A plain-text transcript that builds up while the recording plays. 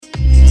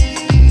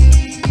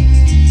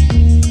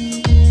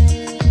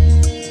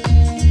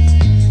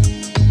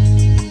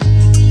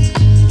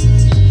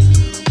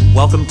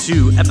Welcome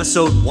to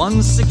episode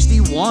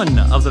 161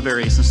 of the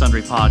Various and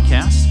Sundry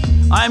podcast.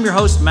 I am your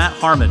host, Matt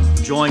Harmon,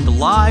 joined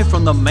live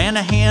from the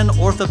Manahan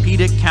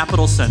Orthopedic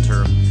Capital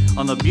Center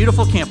on the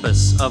beautiful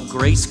campus of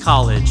Grace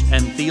College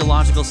and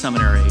Theological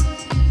Seminary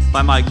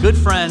by my good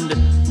friend,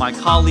 my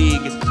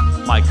colleague,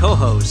 my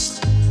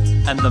co-host,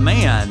 and the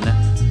man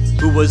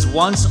who was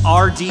once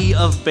RD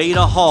of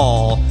Beta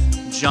Hall,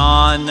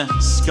 John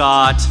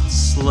Scott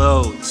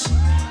Sloat.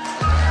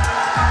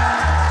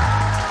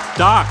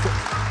 Doc,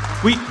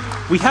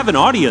 we have an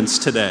audience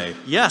today.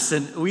 Yes,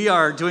 and we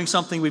are doing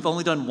something we've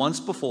only done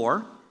once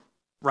before,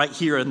 right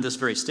here in this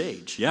very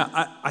stage.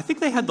 Yeah, I think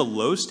they had the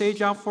low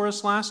stage out for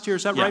us last year.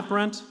 Is that right,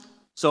 Brent?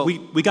 So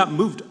we got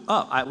moved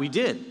up. We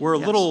did. We're a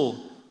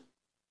little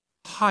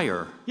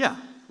higher. Yeah,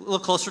 a little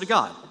closer to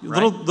God.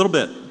 Right? Little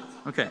bit.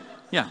 Okay.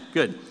 Yeah.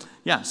 Good.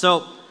 Yeah.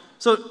 So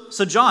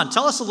John,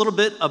 tell us a little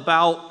bit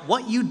about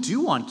what you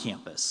do on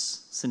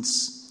campus,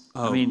 since.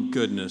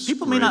 Goodness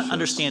people gracious. may not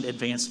understand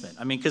advancement.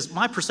 Because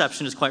my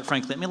perception is, quite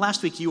frankly,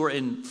 last week you were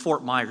in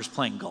Fort Myers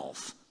playing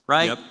golf,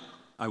 right? Yep,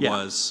 I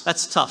was.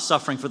 That's tough,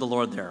 suffering for the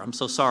Lord there. I'm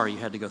so sorry you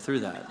had to go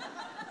through that.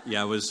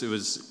 Yeah, it was.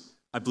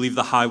 I believe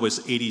the high was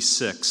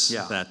 86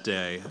 that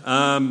day.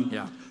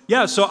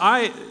 Yeah, so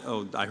I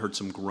heard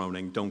some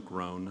groaning. Don't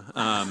groan.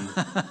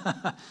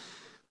 So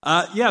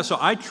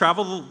I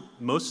travel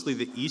mostly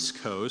the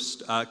East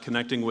Coast,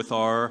 connecting with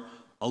our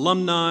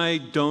alumni,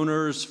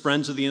 donors,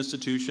 friends of the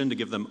institution to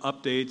give them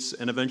updates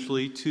and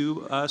eventually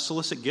to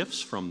solicit gifts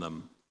from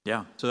them.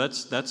 Yeah. So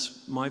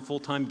that's my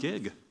full-time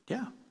gig.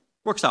 Yeah.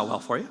 Works out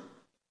well for you.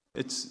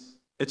 It's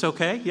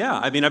okay. Yeah.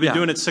 I've been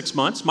doing it 6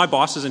 months. My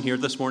boss isn't here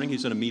this morning.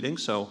 He's in a meeting,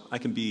 so I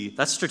can be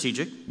That's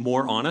strategic.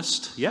 More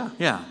honest. Yeah.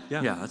 Yeah,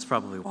 that's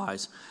probably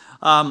wise.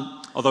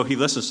 Although he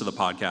listens to the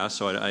podcast,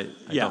 so I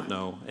don't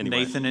know anyway.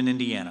 Nathan in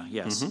Indiana,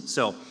 yes. Mm-hmm.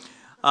 So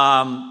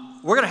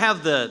we're going to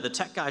have the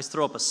tech guys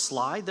throw up a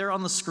slide there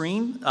on the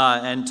screen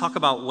and talk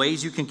about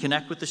ways you can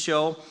connect with the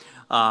show.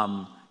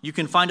 You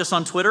can find us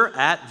on Twitter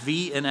at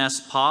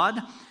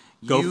VNSPod.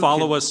 Go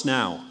follow us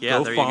now. Yeah,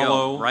 go there follow you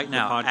go. Right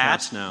now, the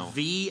podcast at now.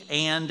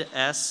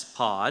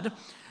 VNSPod.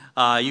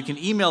 You can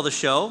email the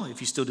show,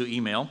 if you still do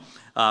email,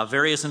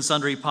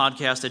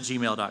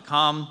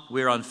 variousandsundrypodcast@gmail.com.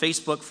 We're on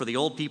Facebook for the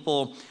old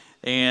people,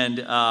 and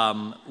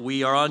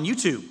we are on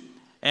YouTube.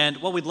 And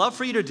what we'd love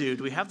for you to do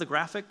we have the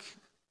graphic?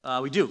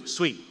 We do.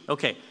 Sweet.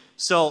 Okay.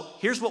 So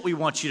here's what we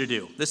want you to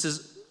do. This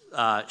is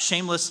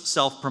shameless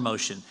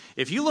self-promotion.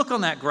 If you look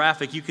on that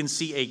graphic, you can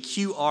see a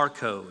QR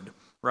code,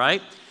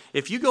 right?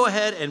 If you go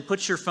ahead and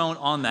put your phone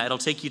on that, it'll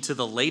take you to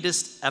the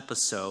latest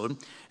episode.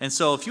 And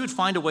so if you would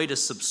find a way to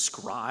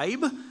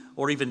subscribe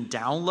or even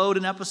download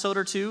an episode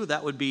or two,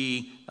 that would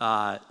be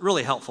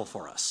really helpful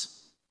for us.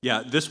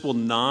 Yeah, this will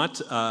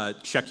not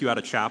check you out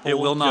of chapel. It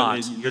will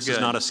not. This is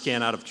not a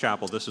scan out of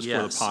chapel. This is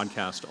for the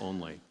podcast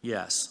only.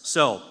 Yes.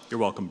 So you're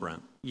welcome,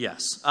 Brent.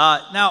 Yes.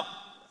 Now,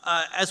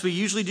 as we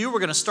usually do, we're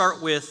going to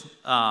start with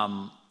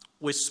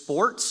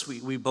sports.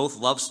 We both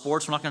love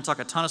sports. We're not going to talk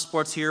a ton of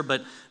sports here,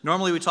 but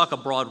normally we talk a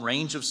broad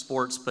range of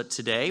sports. But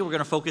today we're going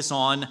to focus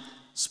on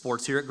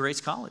sports here at Grace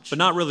College. But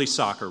not really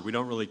soccer. We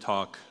don't really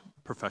talk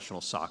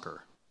professional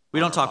soccer. We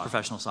don't talk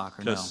professional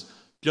soccer, no.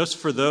 Just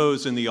for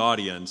those in the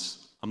audience,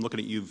 I'm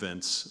looking at you,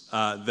 Vince,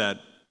 that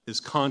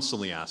is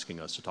constantly asking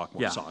us to talk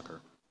more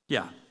soccer.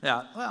 Yeah.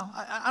 Well,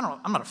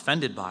 I'm not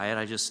offended by it.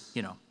 I just,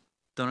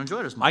 don't enjoy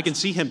it as much. I can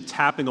see him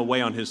tapping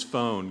away on his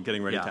phone,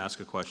 getting ready to ask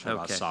a question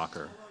about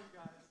soccer.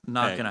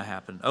 Not going to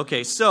happen.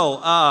 Okay, so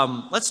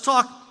let's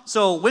talk.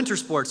 So winter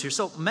sports here.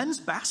 So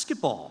men's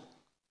basketball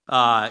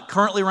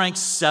currently ranked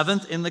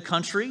 7th in the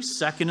country,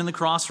 2nd in the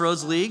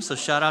Crossroads League. So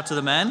shout out to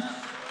the men.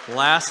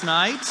 Last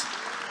night,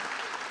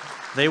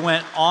 they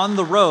went on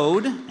the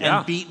road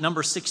and beat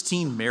number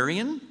 16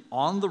 Marion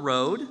on the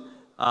road,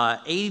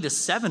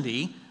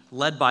 80-70,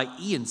 led by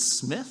Ian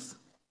Smith.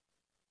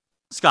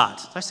 Scott.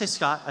 Did I say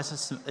Scott? I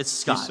said it's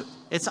Scott.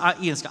 It's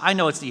Ian Scott. I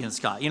know it's Ian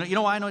Scott. You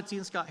know why I know it's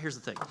Ian Scott? Here's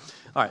the thing.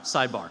 All right,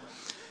 sidebar.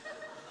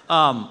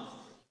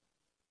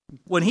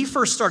 When he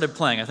first started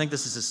playing, I think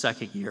this is his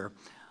second year,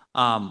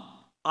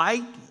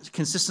 I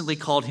consistently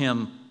called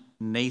him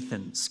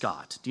Nathan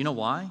Scott. Do you know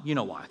why? You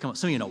know why. Come on,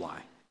 some of you know why.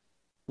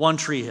 One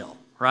Tree Hill.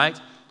 Right?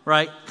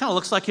 Kind of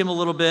looks like him a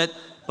little bit,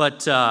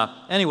 but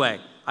anyway,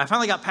 I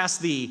finally got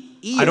past the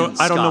Ian Scott.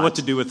 I don't know what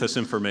to do with this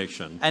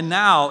information. And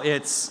now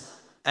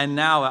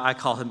I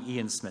call him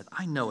Ian Smith.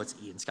 I know it's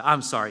Ian Scott.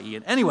 I'm sorry,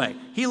 Ian. Anyway,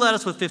 he led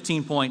us with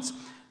 15 points.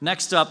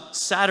 Next up,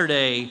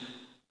 Saturday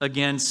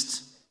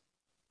against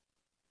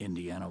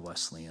Indiana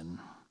Wesleyan.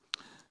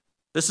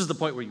 This is the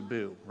point where you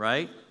boo,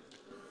 right?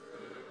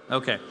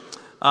 Okay.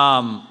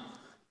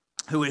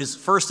 Who is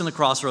first in the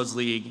Crossroads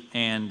League,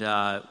 and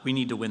we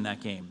need to win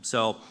that game.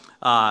 So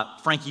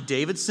Frankie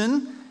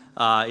Davidson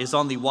is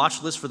on the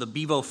watch list for the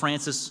Bevo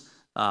Francis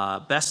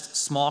best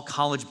small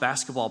college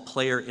basketball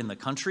player in the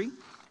country.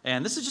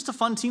 And this is just a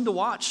fun team to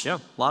watch. Yeah.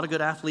 A lot of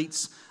good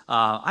athletes.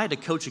 I had to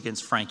coach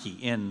against Frankie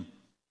in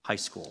high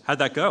school. How'd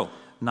that go?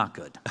 Not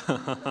good.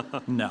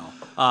 No.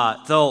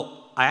 Though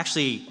I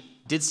actually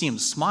did see him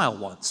smile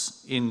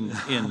once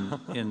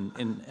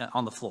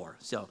on the floor.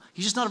 So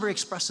he's just not a very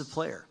expressive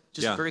player.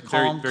 Just very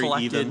calm, very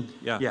collected. Even.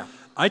 Yeah.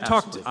 I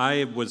don't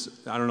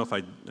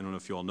know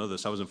if you all know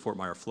this. I was in Fort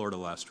Myers, Florida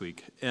last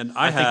week, and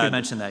I think had we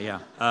mentioned that.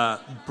 Yeah.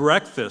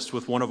 Breakfast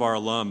with one of our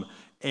alum,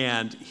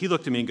 and he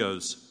looked at me and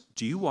goes,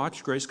 "Do you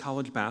watch Grace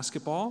College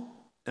basketball?"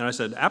 And I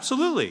said,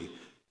 "Absolutely."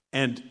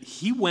 And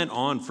he went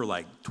on for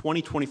like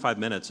 20, 25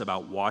 minutes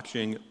about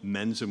watching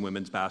men's and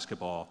women's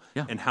basketball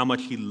and how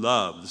much he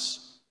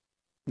loves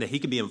that he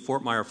could be in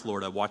Fort Myers,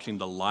 Florida, watching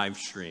the live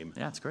stream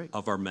it's great.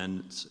 of our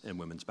men's and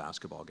women's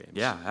basketball games.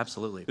 Yeah,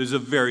 absolutely. It was a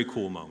very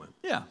cool moment.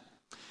 Yeah.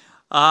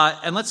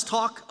 And let's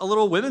talk a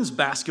little women's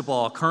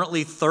basketball.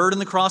 Currently third in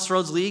the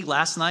Crossroads League.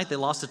 Last night they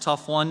lost a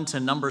tough one to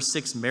number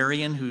 6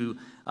 Marion, who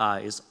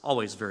is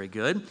always very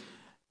good.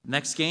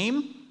 Next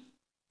game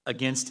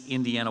against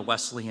Indiana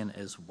Wesleyan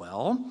as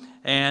well.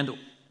 And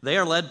they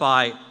are led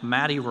by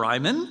Maddie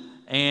Ryman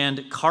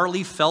and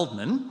Carly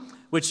Feldman,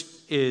 which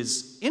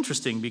is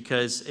interesting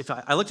because if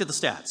I looked at the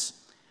stats,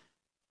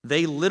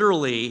 they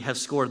literally have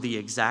scored the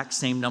exact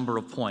same number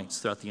of points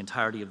throughout the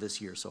entirety of this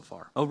year so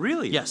far. Oh,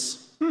 really?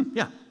 Yes.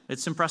 Yeah,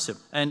 it's impressive.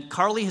 And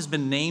Carly has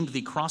been named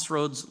the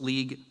Crossroads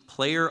League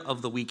Player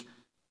of the Week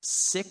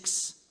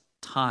 6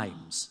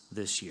 times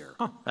this year.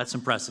 That's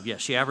impressive. Yeah,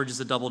 she averages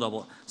a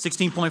double-double.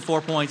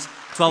 16.4 points,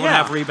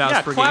 12.5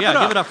 rebounds per game. Yeah,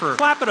 give it up for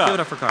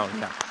Carly.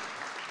 Yeah.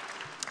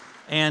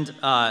 And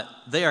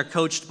they are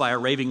coached by a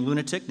raving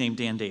lunatic named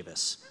Dan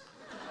Davis.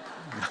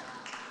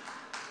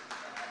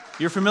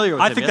 You're familiar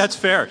with him, I think that's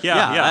fair.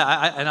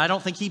 Yeah. And I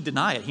don't think he'd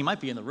deny it. He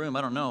might be in the room.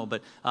 I don't know.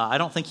 But I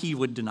don't think he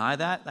would deny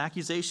that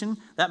accusation.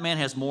 That man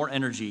has more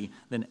energy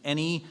than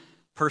any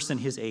person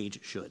his age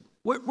should.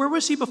 Where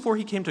was he before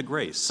he came to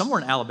Grace?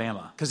 Somewhere in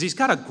Alabama. Because he's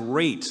got a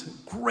great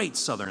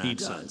Southern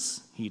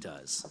accent. He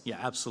does. Yeah,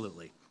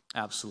 absolutely.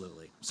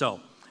 Absolutely. So,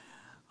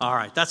 all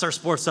right, that's our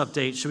sports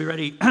update. Should we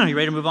ready? Are you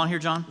ready to move on here,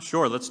 John?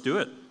 Sure, let's do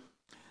it.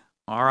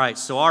 All right,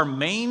 so our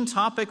main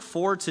topic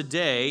for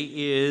today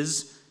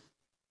is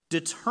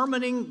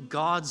determining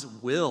God's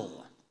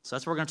will. So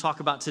that's what we're going to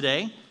talk about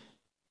today.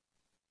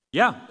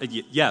 Yeah.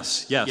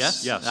 Yes.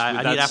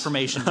 I need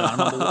affirmation, John.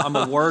 I'm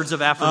a words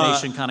of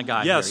affirmation kind of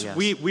guy. Yes, here.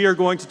 We are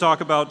going to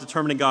talk about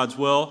determining God's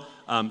will.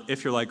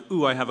 If you're like,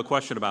 ooh, I have a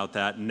question about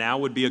that, now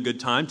would be a good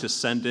time to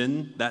send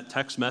in that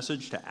text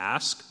message to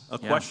ask a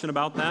question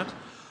about that.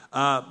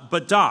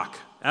 But Doc,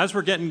 as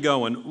we're getting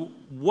going,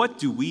 what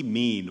do we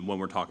mean when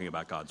we're talking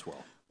about God's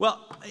will? Well,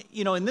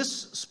 in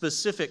this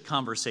specific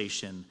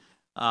conversation,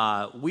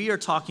 we are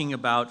talking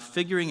about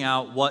figuring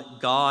out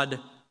what God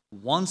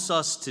wants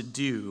us to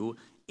do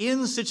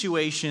in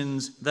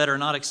situations that are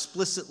not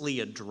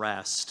explicitly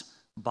addressed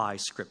by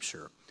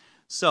Scripture.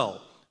 So,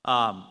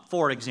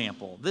 for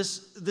example, this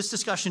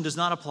discussion does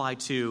not apply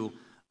to,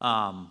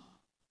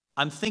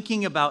 I'm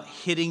thinking about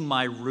hitting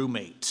my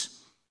roommate.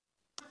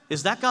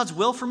 Is that God's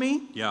will for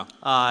me? Yeah.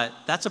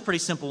 That's a pretty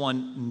simple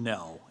one.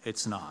 No,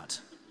 it's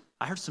not.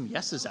 I heard some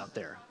yeses out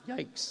there.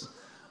 Yikes.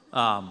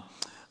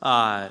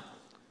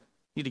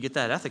 Need to get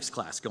that ethics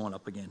class going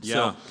up again.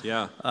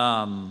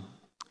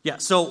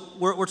 So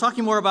we're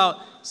talking more about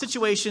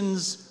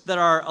situations that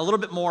are a little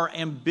bit more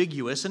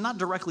ambiguous and not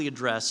directly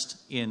addressed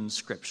in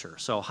Scripture.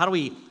 So how do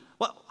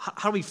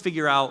we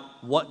figure out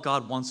what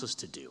God wants us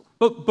to do?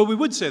 But we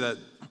would say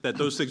that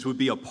those things would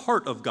be a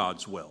part of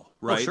God's will,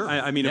 right? Oh, sure.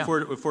 I mean, if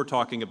we're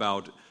talking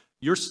about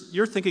you're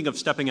thinking of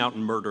stepping out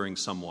and murdering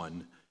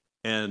someone,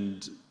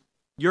 and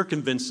you're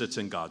convinced it's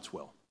in God's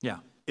will. Yeah.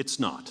 It's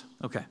not.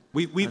 Okay.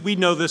 We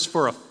know this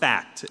for a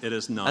fact. It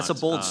is not. That's a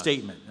bold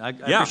statement. I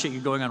appreciate you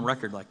going on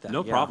record like that.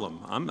 No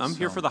problem. I'm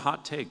here for the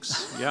hot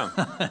takes. Yeah.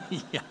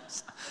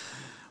 Yes.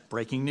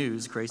 Breaking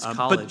news: Grace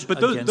College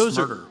but against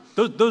murder.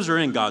 Those are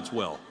in God's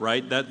will,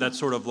 right? That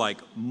sort of like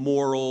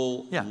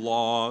moral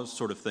law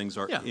sort of things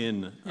are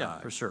in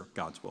for sure.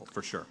 God's will,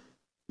 for sure.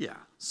 Yeah.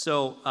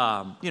 So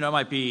it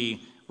might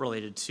be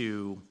related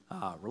to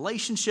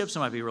relationships. It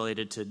might be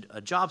related to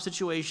a job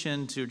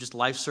situation, to just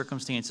life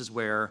circumstances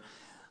where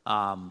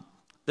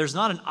there's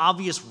not an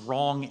obvious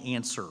wrong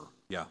answer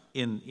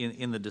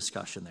in the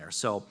discussion there.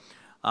 So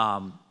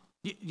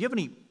do you have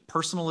any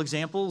personal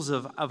examples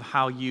of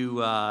how you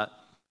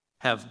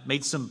have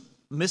made some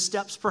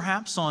missteps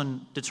perhaps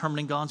on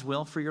determining God's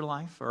will for your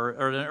life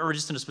or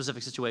just in a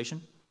specific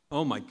situation?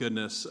 Oh my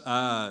goodness.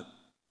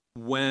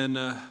 When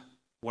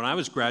I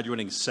was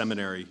graduating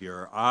seminary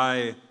here,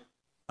 I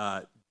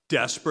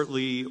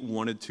desperately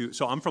wanted to.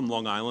 So I'm from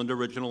Long Island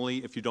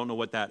originally. If you don't know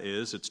what that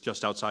is, it's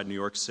just outside New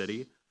York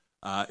City.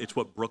 It's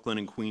what Brooklyn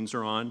and Queens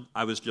are on.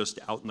 I was just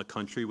out in the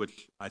country,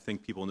 which I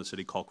think people in the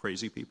city call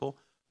crazy people.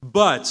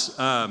 But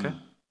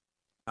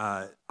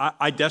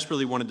I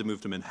desperately wanted to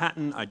move to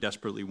Manhattan. I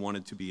desperately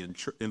wanted to be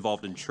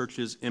involved in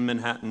churches in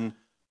Manhattan.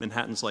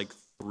 Manhattan's like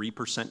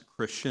 3%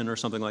 Christian or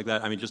something like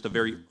that. I mean, just a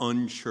very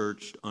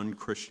unchurched,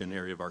 unchristian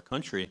area of our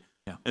country.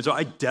 Yeah. And so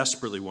I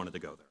desperately wanted to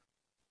go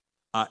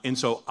there. And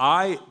so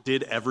I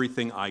did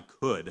everything I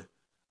could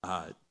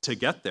to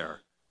get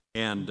there.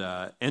 and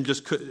the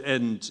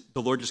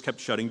Lord just kept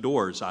shutting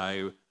doors.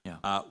 I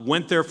Yeah.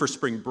 went there for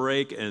spring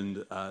break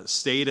and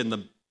stayed in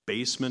the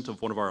basement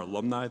of one of our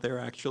alumni there,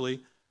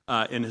 actually,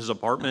 in his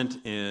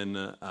apartment in,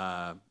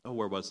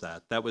 where was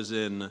that? That was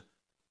in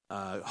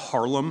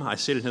Harlem. I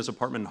stayed in his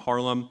apartment in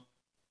Harlem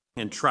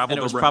and traveled And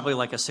it was around. probably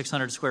like a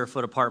 600 square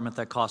foot apartment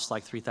that cost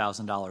like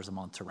 $3,000 a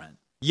month to rent.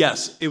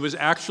 Yes, it was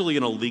actually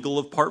an illegal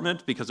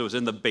apartment because it was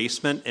in the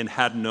basement and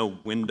had no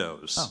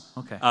windows.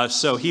 Oh, okay.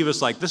 So he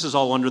was like, "This is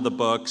all under the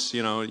books.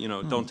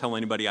 Don't tell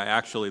anybody I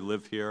actually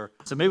live here."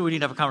 So maybe we need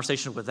to have a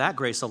conversation with that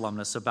Grace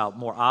alumnus about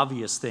more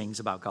obvious things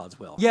about God's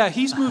will. Yeah,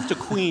 he's moved to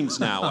Queens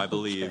now, I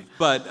believe. Okay.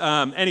 But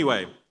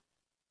anyway,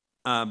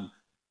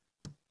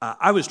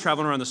 I was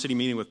traveling around the city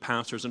meeting with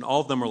pastors, and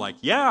all of them were like,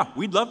 "Yeah,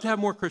 we'd love to have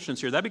more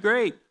Christians here. That'd be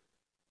great.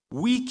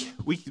 We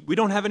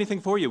don't have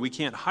anything for you. We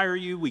can't hire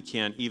you. We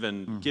can't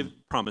even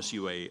promise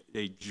you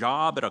a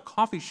job at a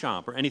coffee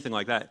shop or anything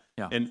like that."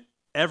 Yeah. And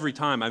every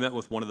time I met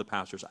with one of the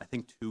pastors, I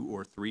think 2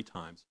 or 3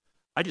 times,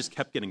 I just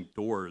kept getting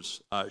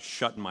doors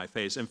shut in my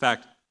face. In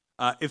fact,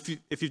 if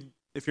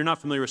you're not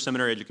familiar with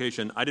seminary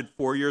education, I did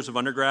 4 years of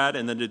undergrad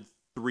and then did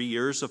 3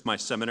 years of my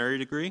seminary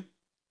degree.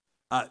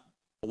 A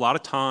lot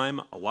of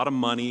time, a lot of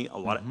money, a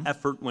lot of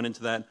effort went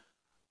into that.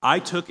 I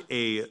took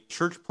a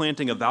church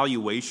planting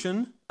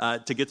evaluation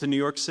to get to New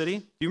York City.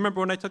 Do you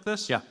remember when I took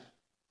this? Yeah.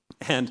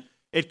 And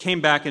it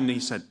came back and he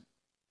said,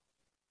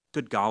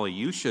 "Good golly,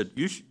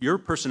 your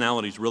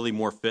personality is really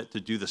more fit to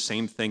do the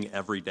same thing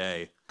every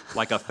day,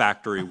 like a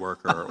factory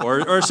worker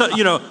or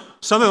something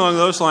along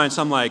those lines."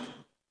 I'm like,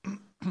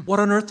 what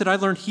on earth did I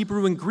learn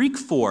Hebrew and Greek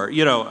for?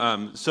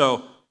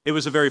 So it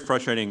was a very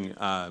frustrating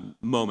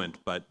moment.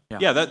 But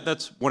yeah,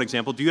 that's one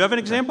example. Do you have an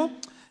example?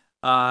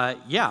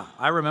 Yeah,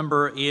 I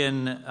remember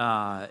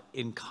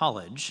in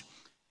college.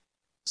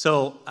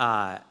 So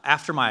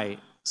after my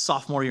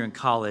sophomore year in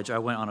college, I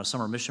went on a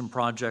summer mission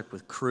project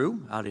with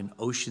Crew out in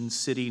Ocean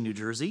City, New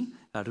Jersey.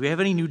 Do we have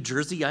any New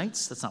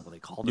Jerseyites? That's not what they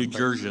call them. New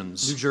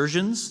Jerseyans. New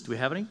Jerseyans? Do we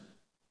have any?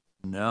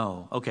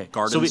 No. Okay.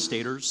 Garden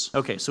Staters.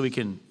 Okay, so we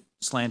can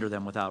slander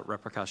them without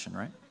repercussion,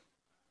 right?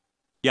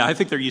 Yeah, I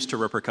think they're used to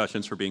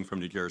repercussions for being from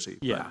New Jersey.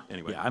 Yeah. But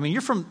anyway. Yeah,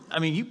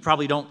 you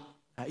probably don't.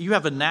 You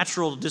have a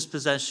natural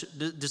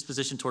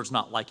disposition towards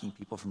not liking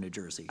people from New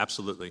Jersey.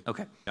 Absolutely.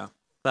 Okay. Yeah.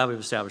 Glad we've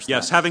established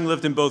Yes, that. having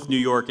lived in both New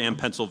York and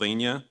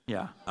Pennsylvania.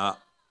 Yeah.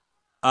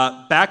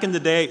 Back in the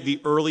day, the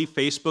early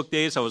Facebook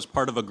days, I was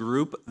part of a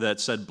group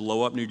that said,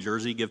 "Blow up New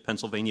Jersey, give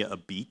Pennsylvania a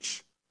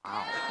beach."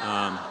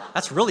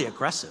 That's really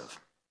aggressive.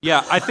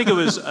 Yeah, I think it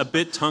was a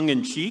bit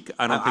tongue-in-cheek.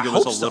 I don't think it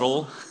was hope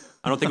so.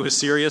 I don't think it was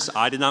serious.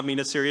 I did not mean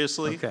it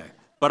seriously. Okay.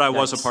 But I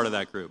was a part of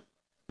that group.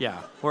 Yeah.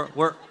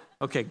 We're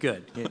okay,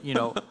 good.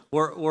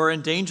 We're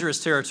in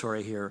dangerous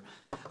territory here.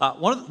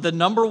 The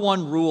number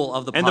one rule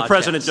of the And podcast, the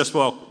president just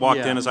walked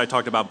Yeah. in as I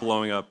talked about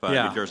blowing up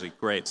Yeah. New Jersey.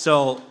 Great.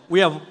 So we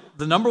have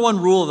the number one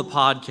rule of the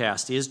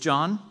podcast is,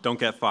 John? Don't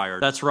get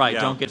fired. That's right.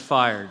 Yeah. Don't get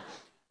fired.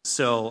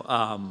 So,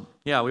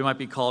 we might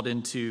be called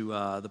into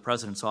the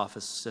president's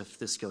office if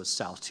this goes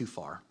south too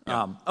far.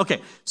 Yeah.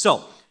 Okay,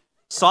 so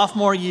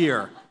sophomore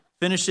year,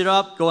 finish it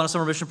up, go on a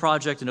summer mission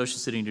project in Ocean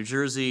City, New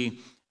Jersey.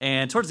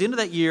 And towards the end of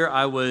that year,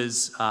 I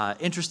was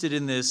interested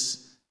in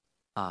this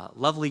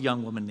lovely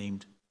young woman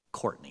named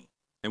Courtney.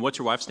 And what's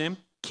your wife's name?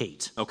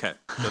 Kate. Okay.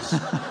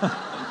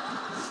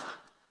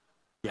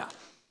 Yeah.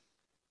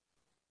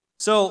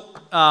 So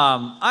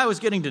I was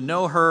getting to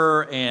know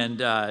her,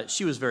 and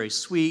she was very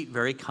sweet,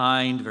 very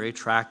kind, very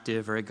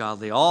attractive, very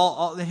godly.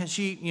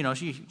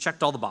 She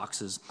checked all the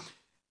boxes,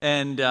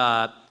 and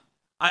I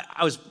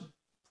was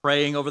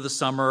praying over the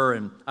summer,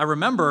 and I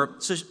remember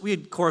we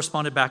had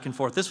corresponded back and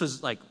forth. This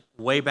was like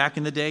way back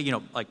in the day,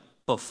 like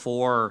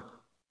before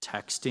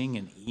texting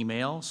and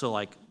email. So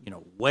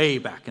way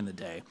back in the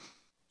day.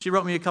 She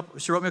wrote me a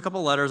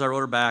couple letters. I wrote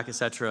her back,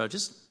 etc.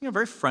 Just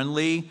very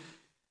friendly.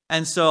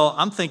 And so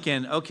I'm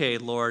thinking, okay,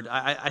 Lord,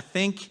 I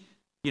think,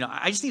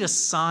 I just need a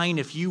sign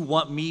if you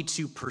want me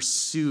to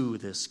pursue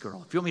this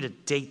girl, if you want me to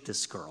date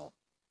this girl.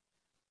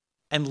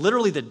 And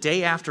literally the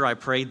day after I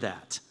prayed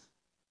that,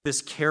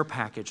 this care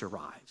package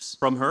arrives.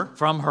 From her?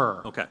 From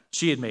her. Okay.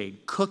 She had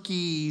made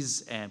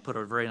cookies and put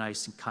a very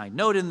nice and kind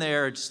note in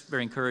there, just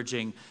very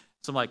encouraging.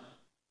 So I'm like,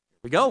 here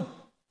we go.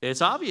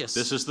 It's obvious.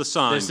 This is the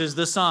sign. This is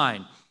the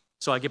sign.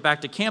 So I get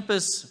back to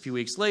campus a few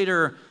weeks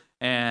later,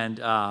 and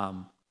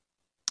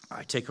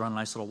I take her on a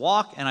nice little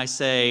walk, and I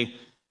say,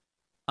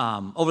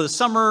 over the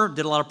summer,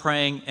 did a lot of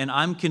praying, and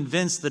I'm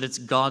convinced that it's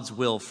God's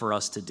will for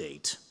us to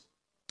date.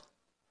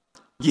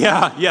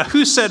 Yeah.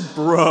 Who said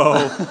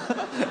bro?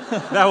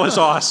 That was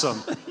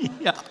awesome.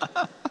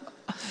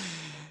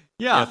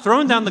 Yeah.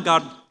 Throwing down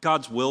the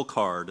God's will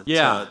card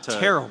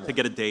terrible. to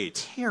get a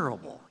date.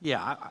 Terrible.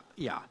 Yeah.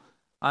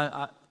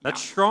 That's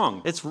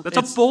strong. It's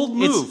a bold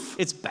move.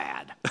 It's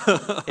bad.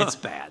 It's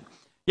bad.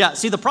 Yeah,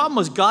 see, the problem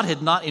was God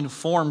had not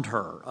informed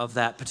her of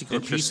that particular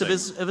piece of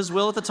his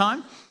will at the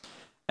time.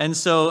 And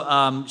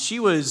so she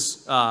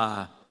was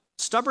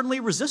stubbornly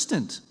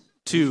resistant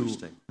to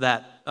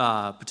that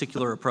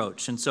particular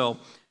approach. And so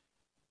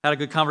had a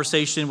good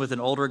conversation with an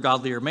older,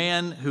 godlier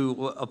man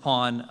who,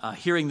 upon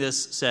hearing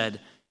this,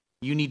 said,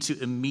 "You need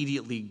to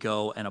immediately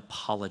go and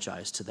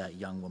apologize to that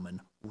young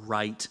woman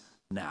right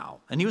now."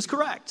 And he was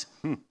correct,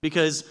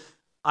 because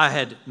I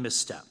had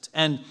misstepped.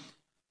 And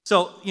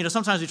so,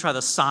 sometimes we try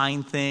the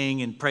sign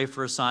thing and pray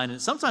for a sign,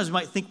 and sometimes we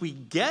might think we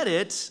get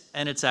it,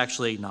 and it's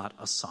actually not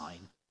a sign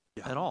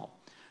at all.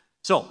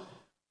 So,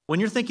 when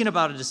you're thinking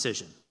about a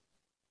decision,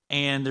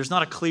 and there's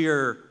not a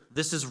clear,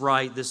 this is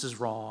right, this is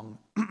wrong,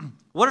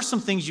 what are some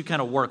things you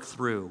kind of work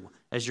through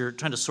as you're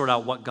trying to sort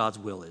out what God's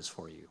will is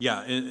for you?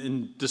 Yeah,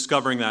 in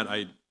discovering that,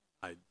 I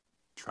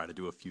try to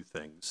do a few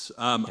things.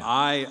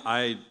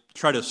 I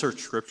try to search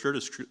Scripture.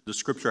 Does the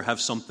Scripture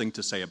have something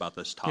to say about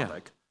this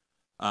topic?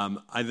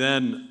 I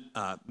then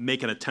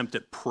make an attempt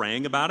at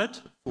praying about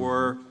it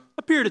for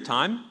a period of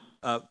time,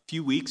 a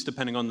few weeks,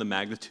 depending on the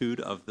magnitude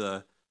of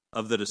the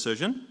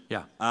decision.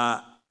 Yeah.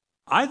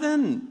 I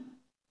then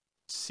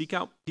seek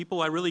out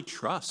people I really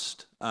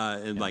trust,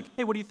 and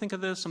hey, what do you think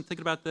of this? I'm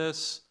thinking about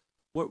this.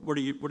 What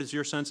is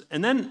your sense?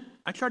 And then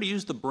I try to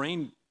use the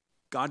brain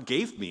God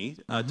gave me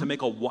to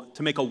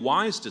make a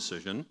wise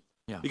decision,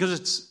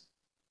 because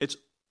it's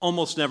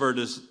almost never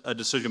a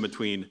decision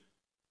between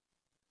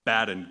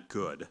bad and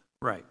good.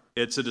 Right.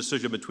 It's a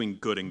decision between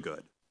good and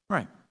good.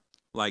 Right.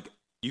 Like,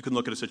 you can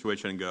look at a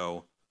situation and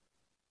go,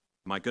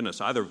 my goodness,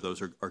 either of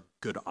those are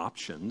good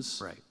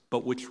options. Right.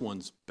 But which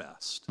one's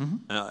best?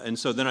 And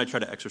so then I try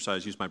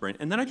to use my brain,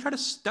 and then I try to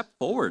step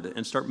forward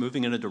and start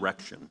moving in a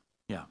direction.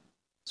 Yeah.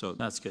 So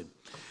that's good.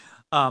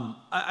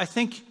 I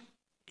think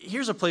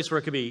here's a place where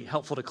it could be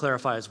helpful to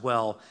clarify as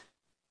well.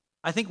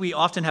 I think we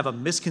often have a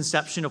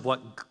misconception of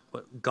what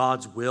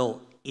God's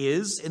will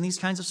is in these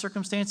kinds of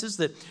circumstances,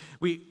 that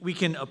we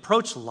can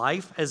approach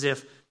life as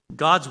if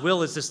God's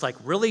will is this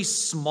really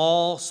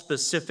small,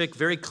 specific,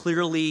 very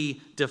clearly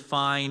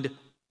defined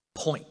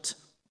point.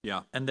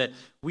 Yeah. And that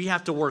we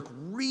have to work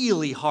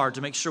really hard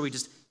to make sure we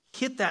just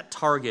hit that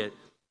target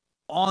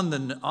on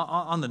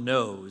the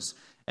nose,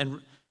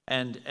 and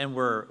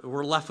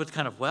we're left with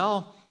kind of,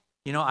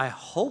 I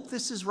hope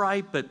this is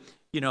right, but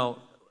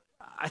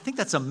I think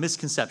that's a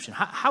misconception.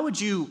 How would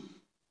you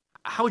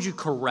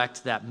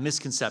correct that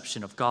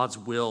misconception of God's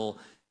will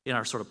in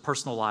our sort of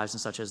personal lives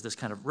and such, as this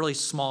kind of really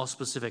small,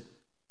 specific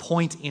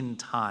point in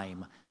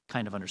time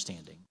kind of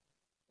understanding?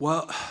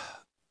 Well,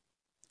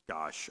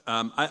 gosh,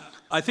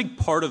 I think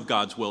part of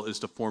God's will is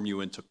to form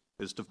you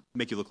is to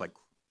make you look like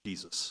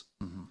Jesus,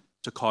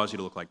 to cause you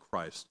to look like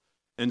Christ.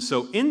 And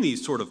so in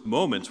these sort of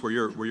moments where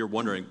you're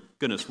wondering,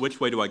 goodness, which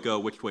way do I go?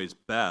 Which way is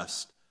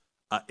best?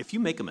 If you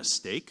make a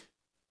mistake,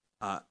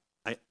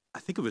 I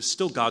think it was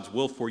still God's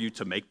will for you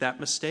to make that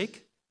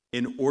mistake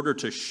in order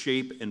to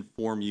shape and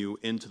form you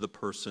into the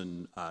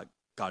person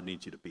God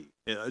needs you to be,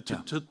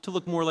 to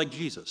look more like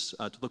Jesus,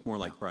 to look more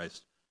like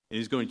Christ. And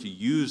He's going to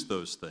use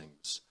those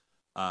things.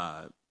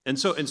 And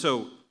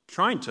so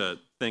trying to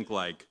think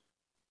I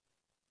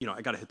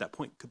got to hit that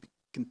point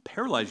can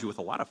paralyze you with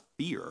a lot of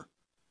fear.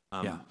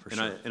 For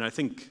sure. And I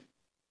think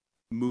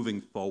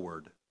moving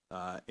forward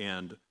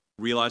and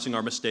realizing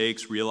our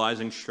mistakes,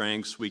 realizing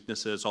strengths,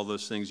 weaknesses, all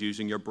those things,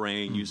 using your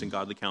brain, using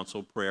godly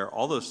counsel, prayer,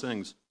 all those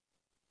things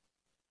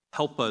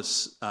help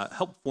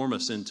form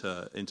us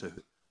into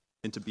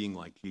being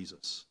like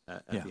Jesus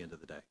at the end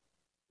of the day.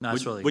 No,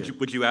 that's really good.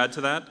 Would you add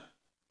to that?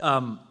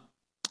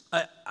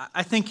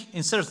 I think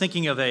instead of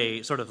thinking of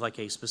a sort of like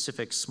a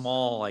specific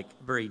small,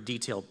 very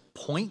detailed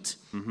point,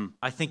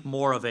 I think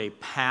more of a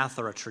path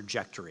or a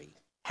trajectory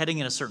heading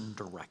in a certain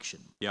direction.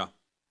 Yeah.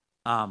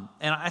 And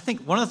I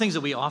think one of the things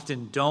that we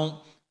often don't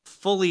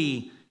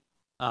fully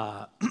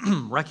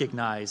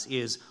recognize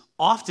is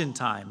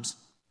oftentimes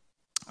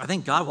I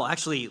think God will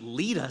actually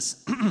lead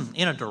us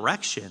in a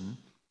direction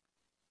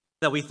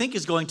that we think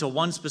is going to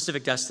one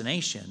specific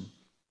destination,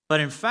 but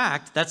in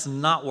fact, that's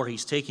not where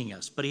He's taking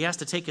us. But He has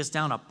to take us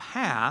down a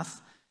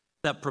path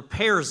that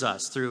prepares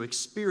us through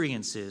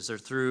experiences or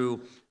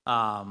through,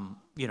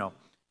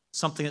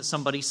 something that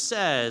somebody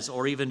says,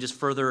 or even just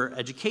further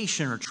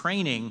education or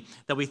training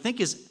that we think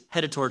is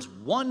headed towards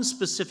one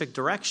specific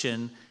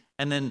direction.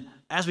 And then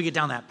as we get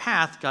down that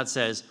path, God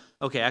says,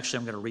 okay, actually,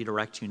 I'm going to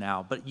redirect you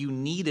now. But you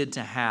needed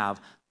to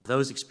have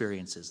those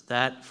experiences,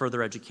 that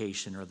further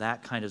education or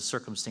that kind of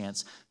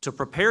circumstance to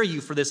prepare you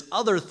for this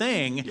other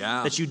thing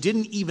that you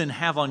didn't even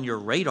have on your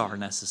radar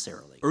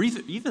necessarily. Or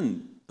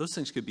even those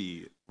things could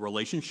be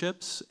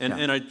relationships,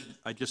 and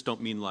I just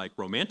don't mean like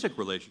romantic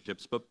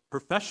relationships, but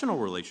professional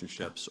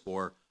relationships,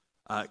 or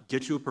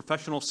get you a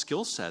professional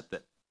skill set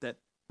that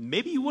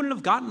maybe you wouldn't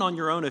have gotten on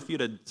your own if you'd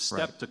had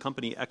stepped to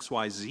company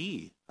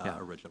XYZ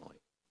originally.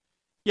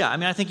 Yeah, I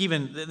mean, I think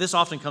even this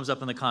often comes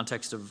up in the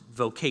context of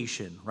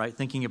vocation, right?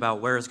 Thinking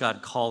about where is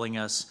God calling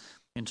us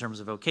in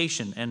terms of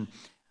vocation. And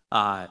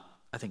I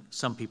think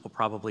some people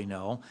probably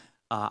know,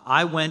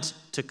 I went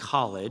to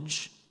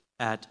college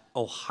at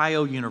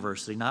Ohio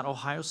University, not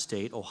Ohio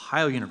State,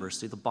 Ohio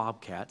University, the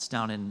Bobcats,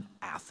 down in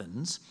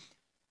Athens.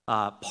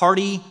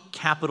 party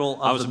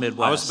capital of the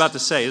Midwest. I was about to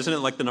say, isn't it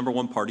like the number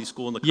one party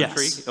school in the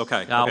country? Yes.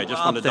 Okay,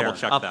 just wanted to double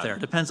check that. Up there.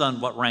 Depends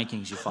on what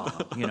rankings you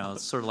follow.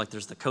 It's sort of like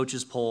there's the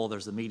coaches poll,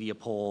 there's the media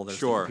poll, there's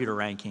the computer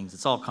rankings.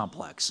 It's all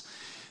complex.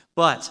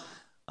 But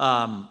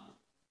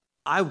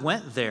I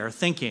went there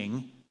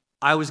thinking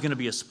I was going to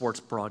be a sports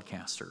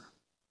broadcaster.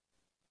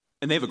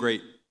 And they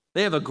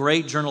have a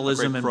great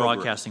journalism and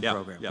broadcasting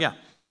program. Yeah.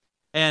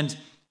 And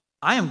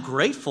I am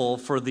grateful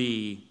for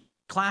the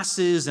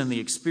classes and the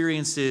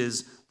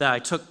experiences that I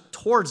took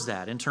towards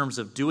that in terms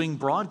of doing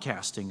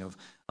broadcasting,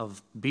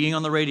 of being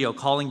on the radio,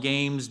 calling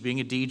games, being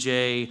a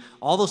DJ,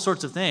 all those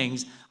sorts of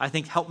things, I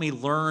think helped me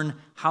learn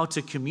how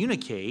to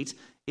communicate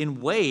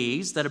in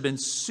ways that have been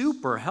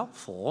super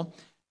helpful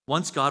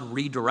once God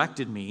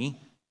redirected me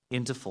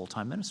into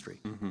full-time ministry.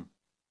 Mm-hmm.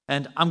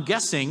 And I'm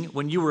guessing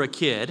when you were a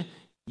kid,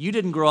 you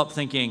didn't grow up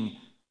thinking,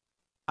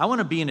 I want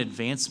to be an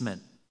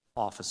advancement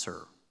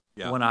officer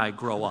when I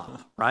grow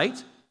up,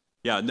 right?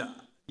 Yeah,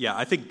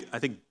 I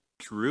think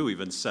Drew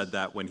even said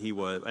that when he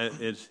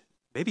was,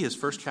 maybe his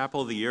first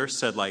chapel of the year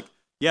said like,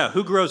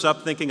 who grows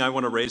up thinking I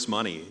want to raise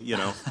money,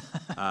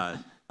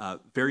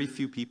 very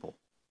few people.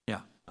 Yeah.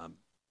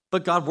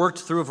 But God worked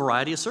through a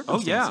variety of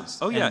circumstances.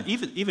 Oh yeah.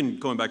 Even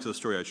going back to the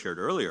story I shared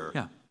earlier,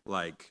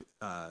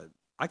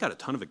 I got a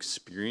ton of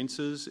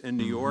experiences in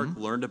New York,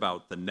 learned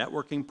about the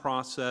networking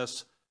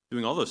process,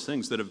 doing all those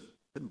things that have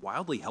been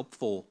wildly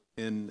helpful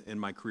in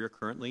my career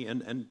currently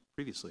and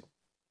previously.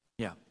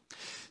 Yeah.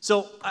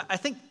 So I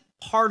think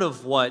part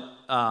of what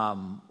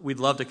we'd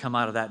love to come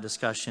out of that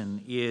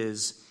discussion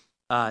is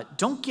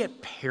don't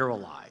get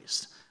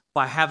paralyzed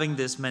by having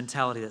this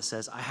mentality that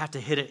says, I have to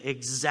hit it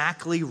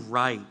exactly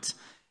right.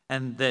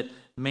 And that,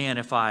 man,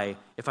 if I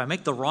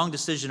make the wrong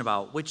decision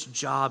about which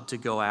job to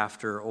go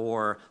after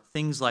or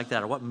things like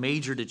that, or what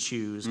major to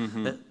choose,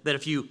 that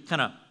if you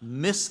kind of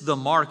miss the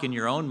mark in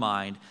your own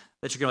mind,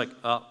 that you're going to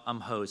be like, oh, I'm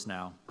hosed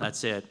now.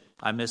 That's it.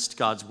 I missed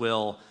God's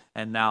will,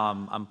 and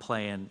now I'm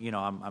playing,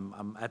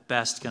 I'm at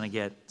best going to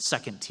get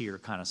second tier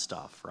kind of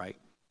stuff, right?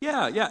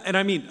 Yeah. And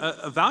I mean,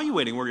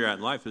 evaluating where you're at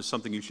in life is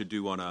something you should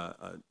do on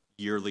a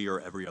yearly or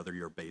every other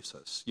year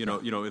basis.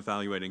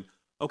 Evaluating,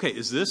 okay,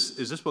 is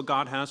this what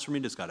God has for me?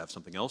 Does God have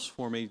something else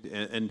for me?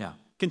 And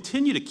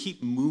continue to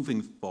keep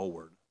moving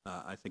forward,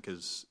 I think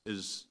is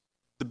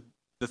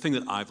the thing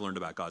that I've learned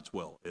about God's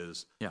will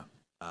is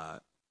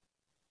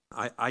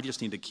I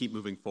just need to keep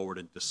moving forward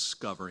and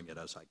discovering it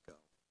as I go.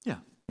 Yeah,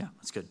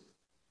 that's good.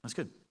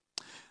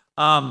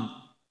 I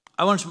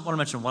want to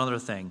mention one other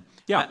thing.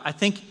 Yeah. I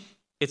think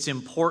it's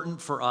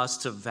important for us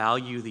to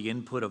value the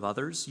input of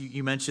others.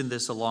 You mentioned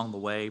this along the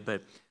way,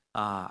 but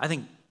I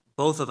think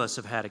both of us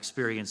have had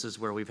experiences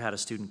where we've had a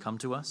student come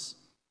to us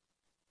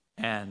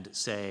and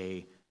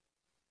say,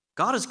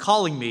 God is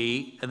calling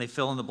me, and they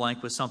fill in the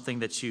blank with something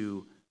that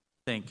you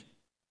think,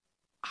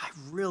 I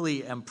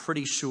really am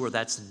pretty sure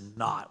that's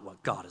not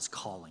what God is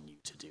calling you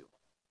to do.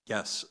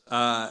 Yes.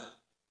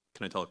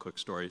 Can I tell a quick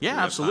story? Yeah,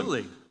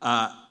 absolutely.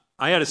 I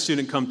had a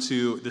student come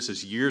to, this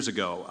is years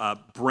ago,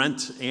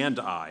 Brent and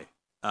I,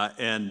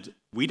 and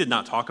we did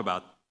not talk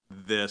about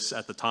this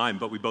at the time,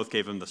 but we both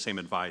gave him the same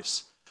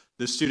advice.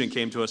 This student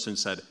came to us and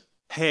said,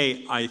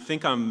 hey, I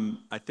think I'm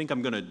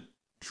going to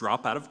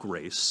drop out of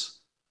Grace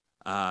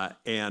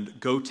and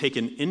go take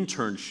an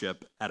internship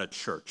at a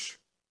church.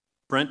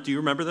 Brent, do you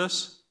remember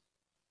this?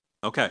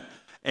 Okay.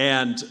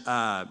 And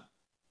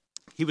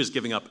he was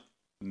giving up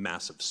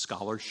massive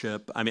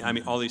scholarship. I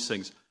mean, all these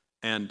things.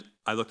 And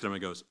I looked at him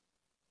and goes,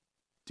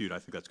 dude, I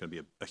think that's going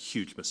to be a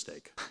huge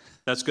mistake.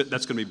 That's good.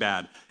 That's going to be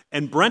bad.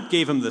 And Brent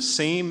gave him the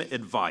same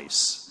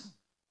advice.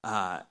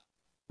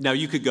 Now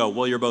you could go,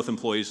 well, you're both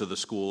employees of the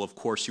school. Of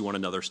course you want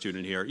another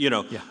student here,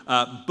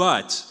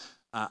 but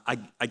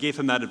I gave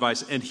him that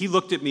advice, and he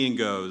looked at me and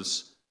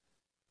goes,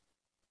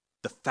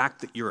 the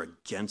fact that you're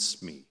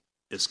against me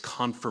is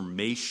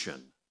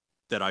confirmation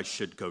that I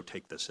should go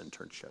take this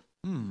internship.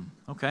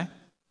 Okay.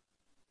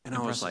 And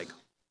I was like,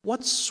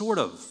 what sort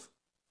of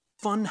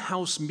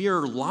funhouse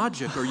mirror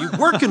logic are you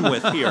working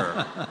with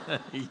here?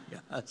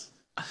 Yes.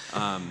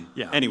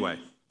 Anyway.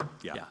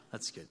 Yeah,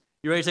 that's good.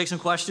 You ready to take some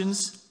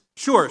questions?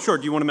 Sure.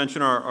 Do you want to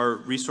mention our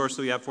resource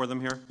that we have for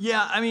them here?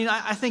 Yeah, I mean,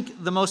 I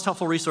think the most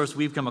helpful resource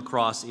we've come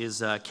across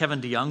is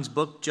Kevin DeYoung's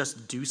book,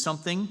 Just Do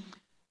Something,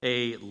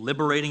 a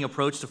liberating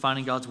approach to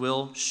finding God's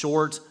will.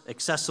 Short,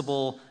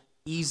 accessible,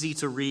 easy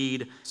to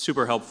read.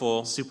 Super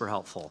helpful.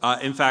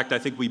 In fact, I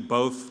think we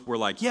both were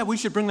like, yeah, we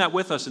should bring that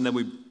with us. And then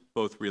we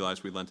both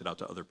realized we lent it out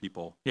to other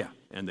people. Yeah.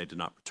 And they did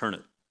not return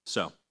it.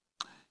 So.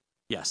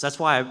 Yes, that's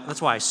why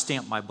I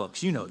stamp my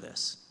books. You know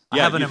this.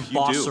 Yeah, I have an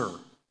embosser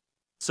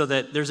so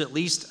that there's at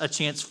least a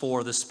chance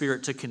for the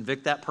Spirit to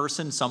convict that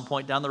person some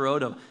point down the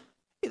road of,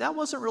 hey, that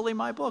wasn't really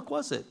my book,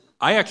 was it?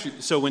 I actually,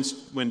 so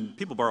when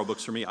people borrow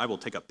books from me, I will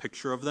take a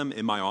picture of them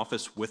in my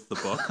office with the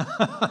book,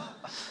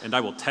 and I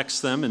will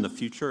text them in the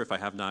future if I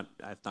have not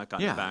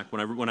gotten it back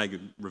when I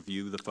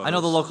review the photos. I know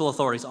the local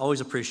authorities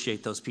always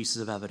appreciate those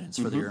pieces of evidence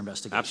for their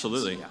investigations.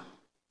 Absolutely.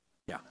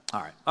 Yeah.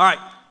 All right.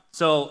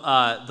 So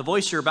the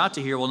voice you're about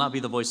to hear will not be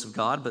the voice of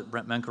God, but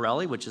Brent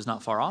Mencarelli, which is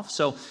not far off.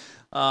 So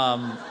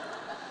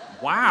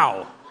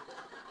Wow.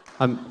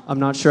 I'm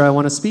not sure I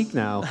want to speak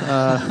now.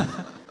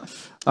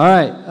 All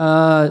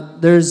right.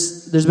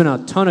 There's been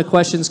a ton of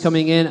questions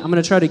coming in. I'm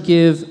going to try to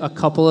give a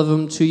couple of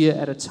them to you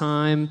at a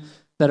time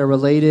that are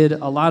related.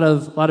 A lot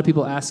of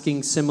people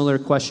asking similar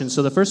questions.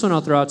 So the first one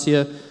I'll throw out to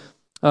you.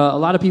 A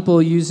lot of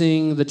people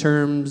using the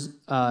terms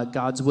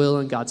God's will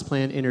and God's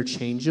plan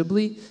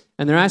interchangeably,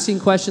 and they're asking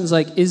questions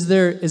like, is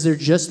there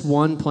just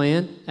one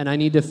plan, and I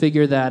need to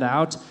figure that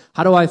out?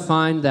 How do I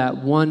find that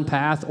one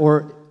path,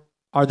 or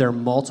are there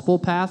multiple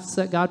paths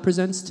that God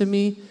presents to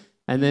me,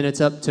 and then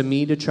it's up to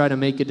me to try to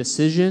make a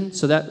decision?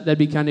 So that'd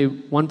be kind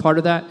of one part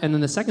of that. And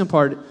then the second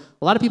part,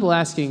 a lot of people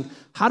asking,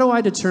 how do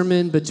I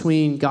determine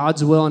between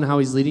God's will and how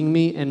he's leading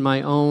me and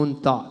my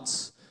own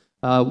thoughts?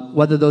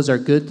 Whether those are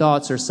good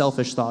thoughts or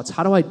selfish thoughts.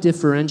 How do I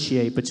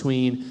differentiate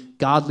between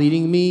God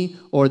leading me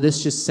or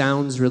this just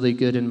sounds really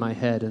good in my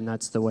head and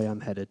that's the way I'm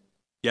headed?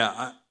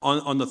 Yeah,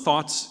 on the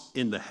thoughts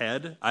in the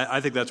head,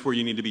 I think that's where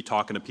you need to be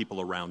talking to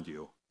people around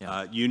you.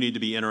 Yeah. You need to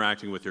be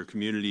interacting with your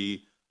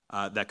community.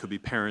 That could be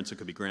parents, it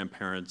could be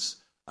grandparents.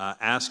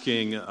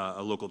 Asking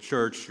a local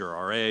church, your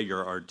RA,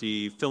 your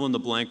RD, fill in the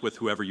blank with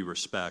whoever you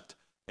respect,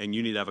 and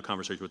you need to have a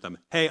conversation with them.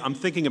 Hey, I'm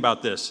thinking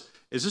about this.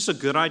 Is this a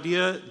good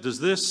idea? Does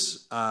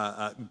this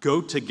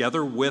go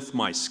together with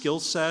my skill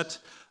set?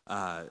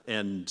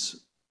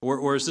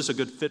 Or is this a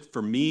good fit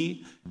for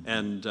me?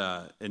 And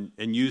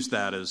use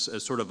that as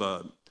sort of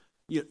a,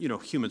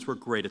 humans, we're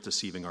great at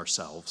deceiving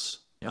ourselves.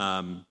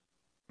 Yeah.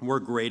 We're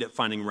great at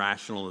finding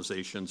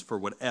rationalizations for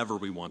whatever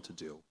we want to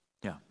do.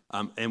 Yeah.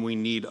 And we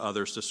need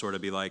others to sort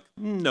of be like,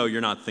 no,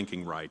 you're not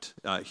thinking right.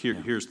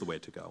 Here's the way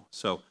to go.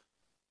 So.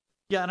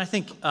 Yeah, and I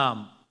think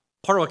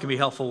part of what can be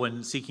helpful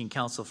when seeking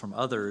counsel from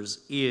others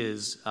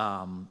is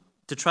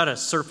to try to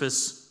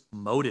surface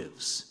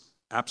motives.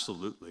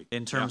 Absolutely.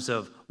 In terms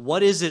of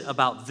what is it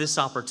about this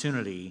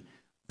opportunity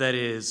that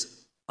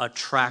is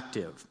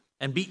attractive?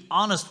 And be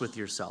honest with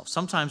yourself.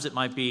 Sometimes it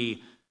might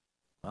be,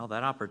 well,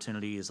 that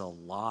opportunity is a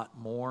lot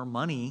more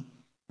money,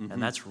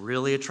 and that's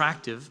really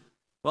attractive.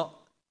 Well,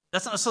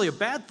 that's not necessarily a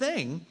bad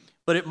thing,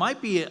 but it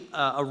might be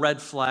a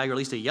red flag, or at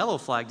least a yellow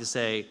flag to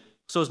say,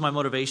 so is my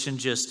motivation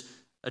just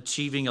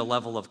achieving a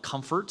level of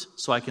comfort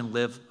so I can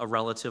live a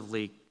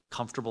relatively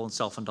comfortable and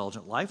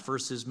self-indulgent life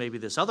versus maybe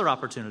this other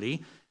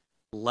opportunity,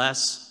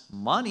 less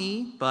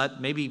money, but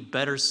maybe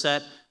better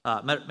set,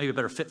 maybe a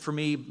better fit for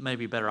me,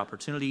 maybe better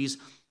opportunities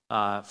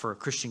for a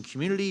Christian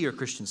community or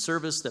Christian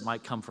service that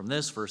might come from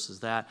this versus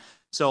that.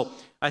 So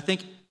I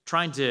think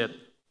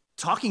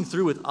talking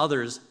through with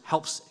others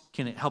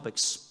can help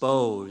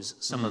expose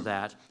some of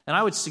that. And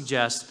I would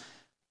suggest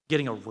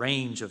getting a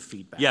range of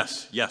feedback.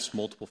 Yes,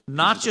 multiple.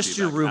 Not just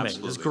your roommate.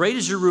 Absolutely. As great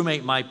as your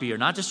roommate might be, or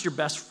not just your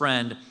best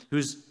friend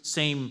who's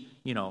same,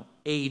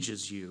 age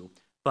as you,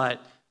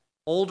 but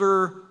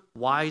older,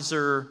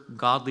 wiser,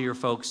 godlier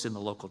folks in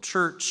the local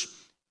church,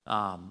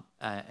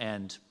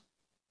 and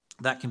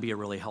that can be a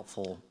really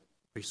helpful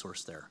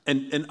resource there.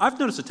 And I've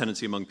noticed a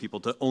tendency among people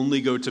to only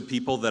go to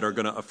people that are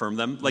going to affirm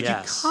them. Like,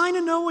 yes. You kind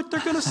of know what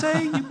they're going to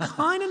say. You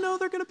kind of know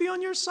they're going to be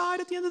on your side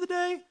at the end of the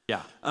day.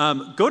 Yeah.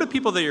 Go to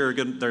people that they're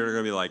going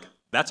to be like,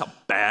 that's a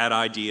bad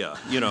idea,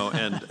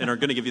 and are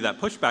going to give you that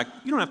pushback.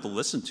 You don't have to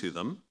listen to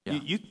them. Yeah.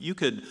 You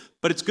could,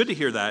 but it's good to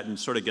hear that and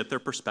sort of get their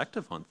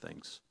perspective on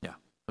things. Yeah,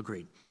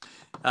 agreed.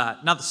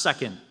 Now the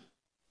second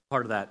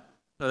part of that.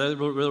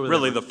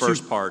 Really the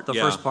first part. The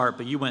first part,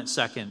 but you went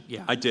second.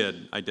 Yeah. I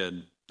did.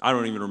 I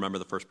don't even remember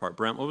the first part.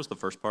 Brent, what was the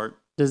first part?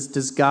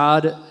 Does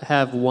God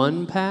have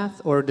one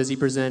path, or does he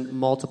present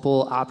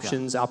multiple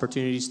options,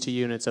 opportunities to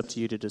you, and it's up to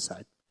you to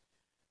decide?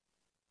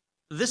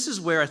 This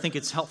is where I think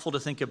it's helpful to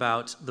think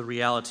about the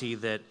reality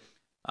that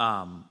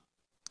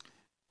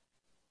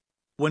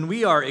when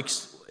we are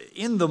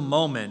in the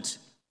moment,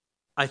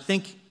 I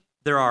think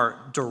there are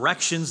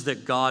directions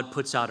that God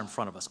puts out in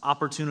front of us,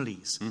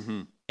 opportunities.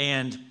 Mm-hmm.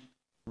 And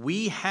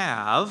we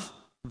have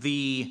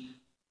the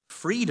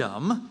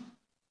freedom,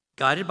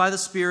 guided by the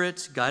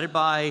Spirit, guided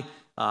by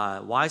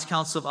wise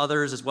counsel of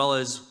others, as well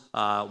as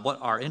what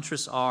our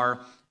interests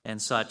are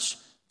and such,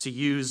 to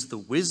use the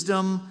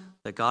wisdom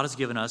that God has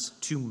given us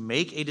to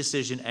make a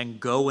decision and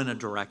go in a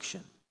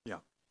direction. Yeah.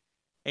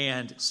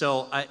 And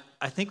so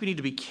I think we need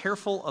to be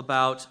careful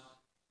about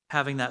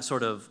having that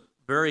sort of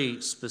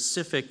very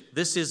specific,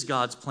 this is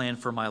God's plan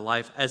for my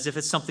life, as if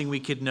it's something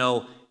we could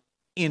know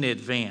in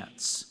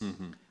advance.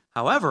 Mm-hmm.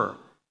 However,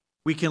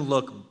 we can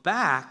look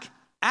back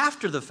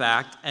after the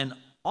fact and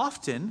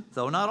often,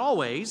 though not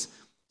always,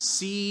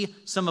 see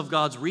some of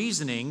God's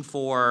reasoning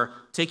for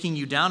taking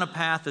you down a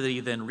path that he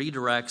then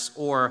redirects,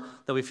 or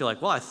that we feel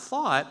like, well, I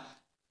thought,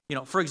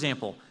 for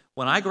example,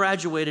 when I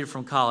graduated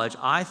from college,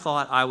 I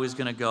thought I was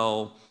going to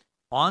go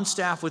on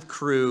staff with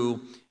Cru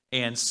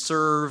and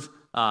serve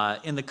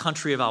in the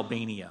country of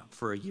Albania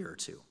for a year or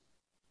two.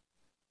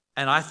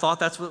 And I thought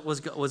that's what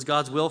was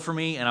God's will for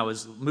me, and I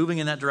was moving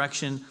in that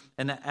direction.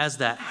 And as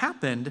that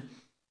happened,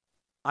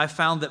 I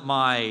found that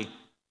my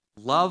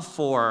love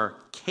for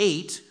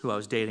Kate, who I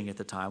was dating at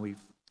the time, we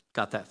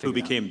got that figured out.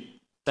 Who became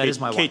That is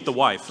my wife. Kate the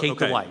wife. Kate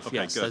Okay. the wife, Okay,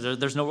 yes. good.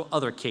 There's no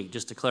other Kate,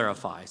 just to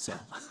clarify. So,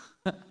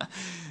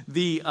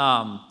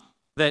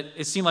 that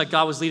it seemed like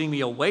God was leading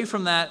me away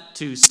from that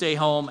to stay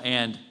home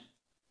and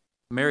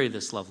marry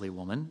this lovely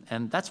woman,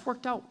 and that's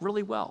worked out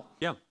really well.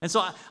 Yeah. And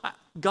so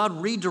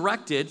God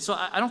redirected. So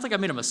I don't think I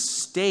made a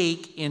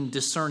mistake in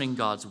discerning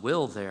God's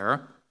will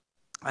there.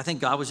 I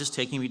think God was just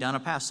taking me down a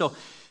path. So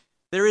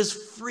there is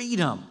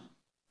freedom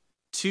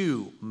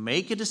to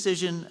make a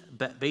decision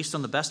based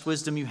on the best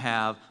wisdom you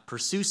have,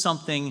 pursue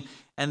something,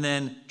 and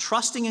then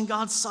trusting in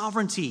God's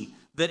sovereignty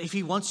that if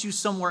he wants you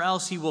somewhere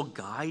else, he will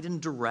guide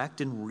and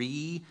direct and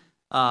redirect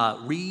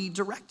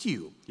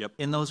you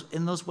in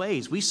those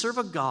ways. We serve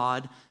a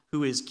God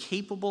who is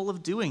capable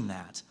of doing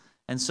that.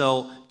 And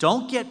so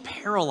don't get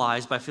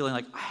paralyzed by feeling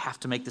like I have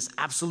to make this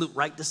absolute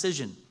right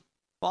decision.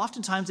 Well,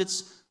 oftentimes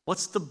it's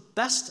what's the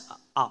best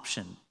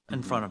option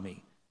in front of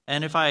me.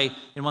 And if I,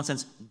 in one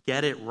sense,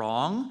 get it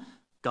wrong,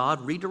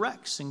 God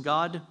redirects and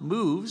God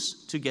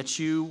moves to get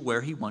you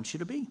where he wants you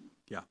to be.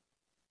 Yeah.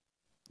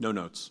 No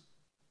notes.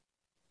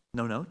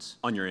 No notes?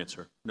 On your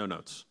answer. No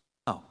notes.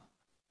 Oh,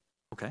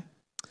 okay.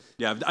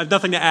 Yeah, I've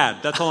nothing to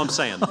add. That's all I'm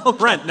saying.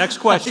 Brent, next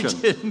question. I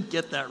didn't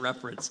get that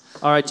reference.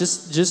 All right,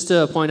 just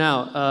to point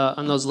out,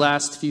 on those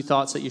last few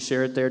thoughts that you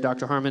shared there,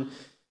 Dr. Harmon,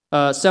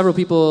 several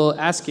people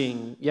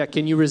asking,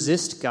 can you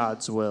resist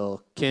God's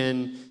will?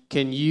 Can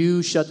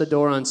you shut the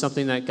door on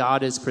something that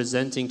God is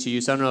presenting to you?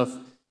 So I don't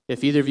know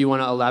if either of you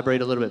want to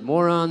elaborate a little bit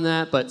more on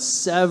that, but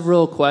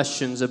several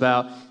questions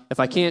about if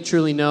I can't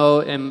truly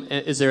know,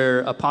 is there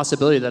a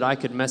possibility that I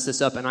could mess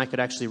this up and I could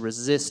actually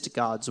resist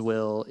God's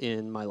will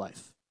in my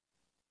life?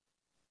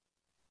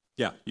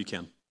 Yeah, you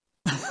can.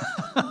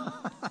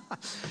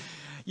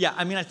 Yeah,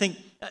 I mean, I think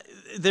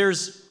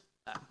there's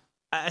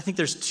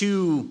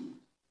two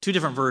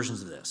different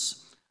versions of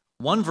this.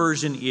 One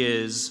version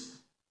is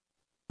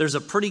there's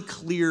a pretty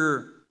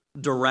clear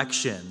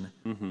direction,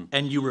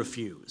 and you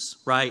refuse,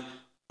 right?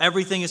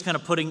 Everything is kind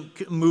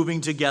of moving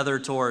together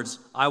towards,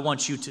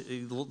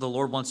 the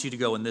Lord wants you to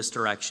go in this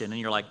direction, and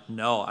you're like,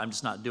 no, I'm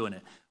just not doing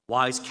it.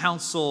 Wise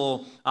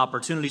counsel,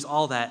 opportunities,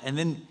 all that, and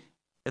then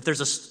if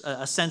there's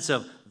a sense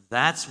of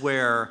that's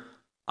where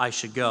I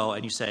should go,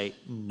 and you say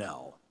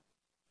no.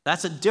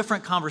 That's a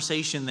different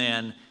conversation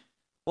than,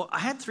 well, I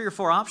had 3 or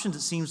 4 options,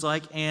 it seems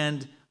like,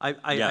 and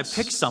I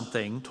picked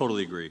something.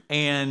 Totally agree.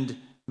 And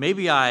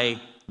maybe I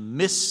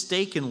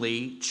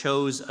mistakenly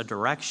chose a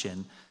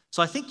direction.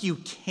 So I think you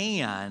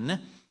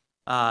can,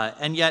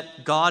 and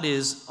yet God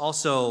is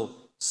also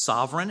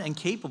sovereign and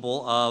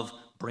capable of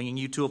bringing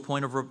you to a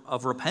point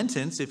of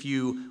repentance if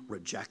you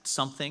reject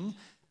something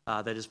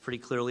that is pretty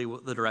clearly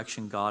the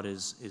direction God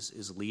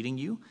is leading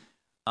you,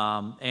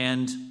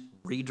 and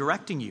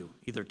redirecting you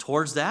either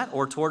towards that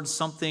or towards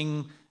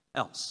something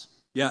else.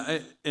 Yeah,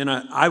 and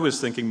I was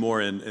thinking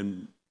more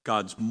in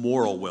God's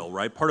moral will,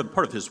 right? Part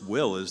of His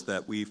will is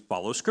that we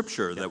follow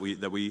Scripture, that we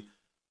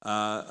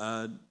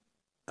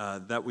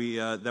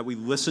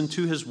listen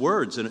to His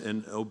words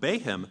and obey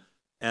Him.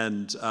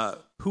 And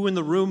who in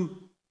the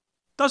room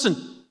doesn't,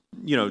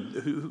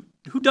 who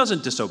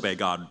doesn't disobey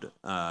God?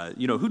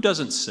 Who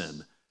doesn't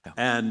sin? Yeah.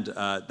 And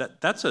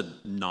that's a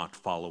not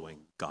following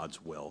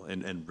God's will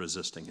and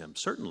resisting Him,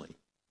 certainly.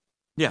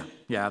 Yeah,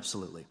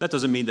 absolutely. That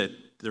doesn't mean that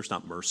there's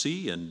not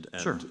mercy and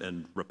sure.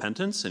 and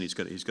repentance, and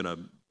He's gonna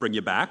bring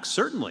you back,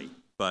 certainly.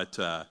 But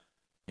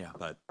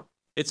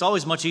it's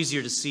always much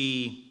easier to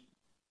see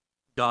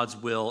God's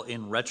will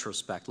in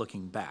retrospect,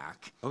 looking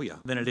back. Oh yeah.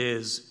 Than it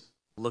is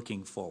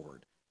looking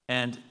forward.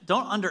 And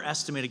don't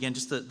underestimate, again,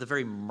 just the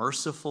very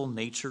merciful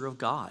nature of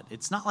God.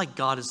 It's not like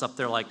God is up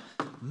there like,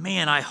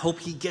 man, I hope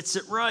he gets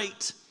it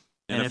right.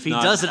 And if he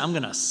doesn't, I'm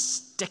going to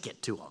stick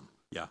it to him.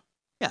 Yeah.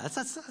 Yeah,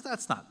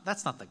 that's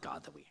not the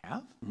God that we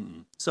have.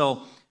 Mm-mm.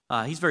 So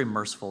he's very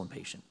merciful and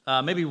patient.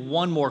 Maybe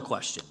one more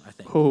question, I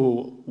think.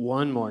 Oh,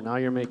 one more. Now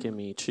you're making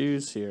me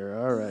choose here.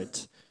 All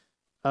right.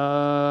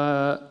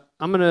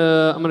 I'm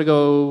gonna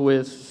go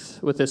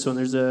with this one.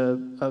 There's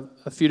a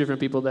few different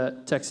people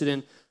that texted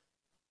in.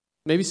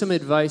 Maybe some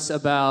advice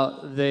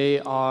about they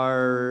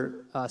are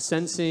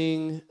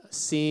seeing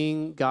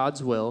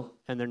God's will,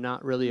 and they're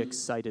not really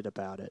excited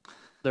about it.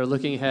 They're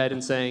looking ahead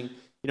and saying,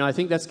 I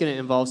think that's going to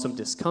involve some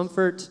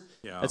discomfort.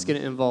 Yeah. That's going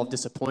to involve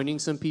disappointing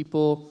some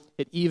people.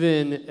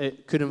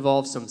 It could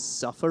involve some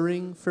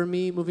suffering for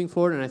me moving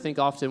forward. And I think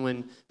often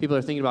when people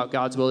are thinking about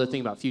God's will, they're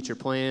thinking about future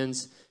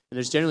plans. And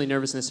there's generally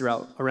nervousness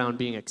around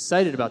being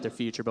excited about their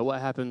future. But what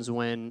happens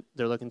when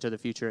they're looking to the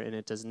future and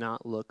it does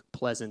not look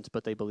pleasant,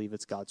 but they believe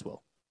it's God's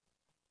will?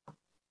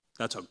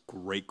 That's a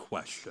great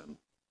question.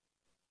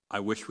 I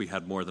wish we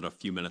had more than a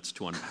few minutes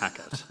to unpack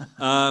it.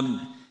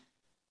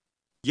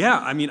 Yeah,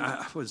 I mean,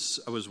 I was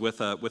with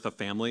a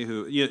family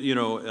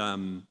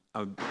who, how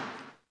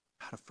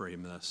to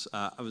frame this?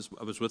 I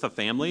was with a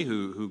family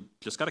who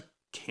just got a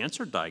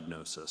cancer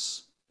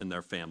diagnosis in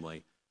their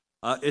family.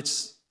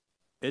 It's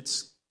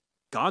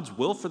God's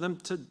will for them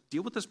to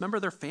deal with this member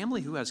of their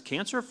family who has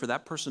cancer, for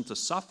that person to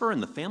suffer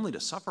and the family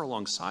to suffer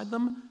alongside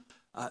them.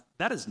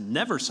 That is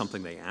never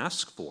something they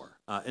ask for.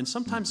 And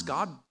sometimes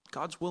God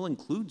God's will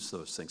includes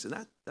those things,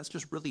 and that's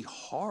just really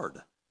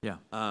hard. Yeah.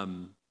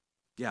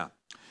 Yeah.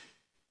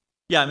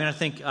 Yeah, I mean, I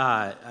think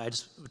I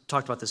just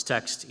talked about this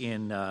text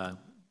in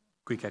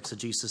Greek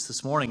exegesis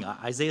this morning,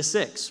 Isaiah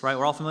 6, right?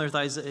 We're all familiar with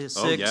Isaiah 6.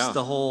 Oh, yeah.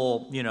 The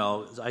whole,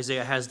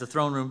 Isaiah has the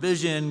throne room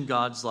vision.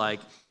 God's like,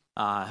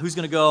 who's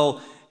going to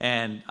go?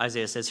 And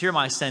Isaiah says, here am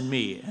I, send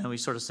me. And we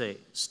sort of say,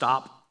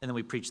 stop, and then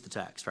we preach the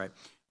text, right?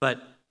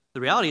 But the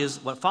reality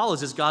is, what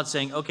follows is God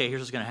saying, okay, here's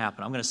what's going to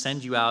happen. I'm going to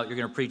send you out. You're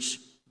going to preach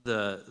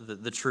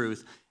the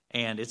truth,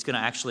 and it's going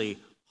to actually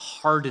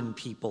harden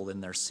people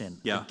in their sin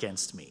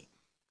against me.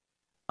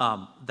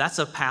 That's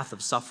a path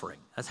of suffering.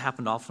 That's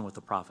happened often with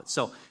the prophets.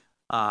 So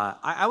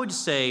I would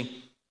just say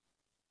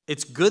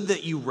it's good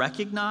that you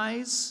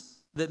recognize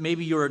that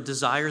maybe your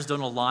desires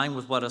don't align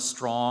with what a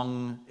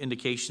strong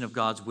indication of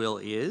God's will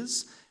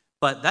is,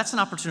 but that's an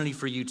opportunity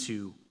for you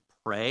to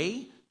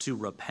pray, to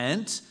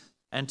repent,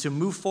 and to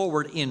move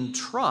forward in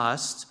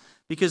trust,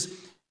 because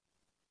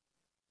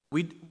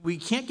we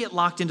can't get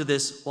locked into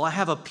this, well, I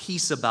have a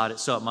peace about it,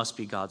 so it must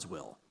be God's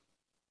will.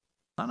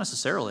 Not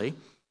necessarily.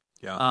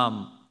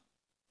 Yeah.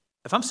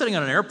 If I'm sitting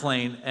on an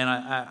airplane and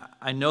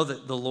I know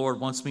that the Lord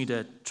wants me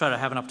to try to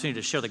have an opportunity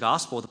to share the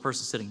gospel with the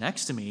person sitting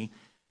next to me,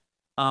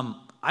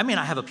 I may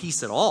not have a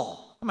peace at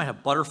all. I might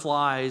have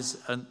butterflies,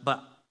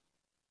 but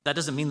that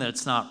doesn't mean that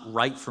it's not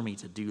right for me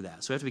to do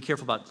that. So we have to be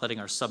careful about letting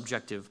our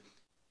subjective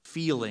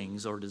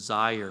feelings or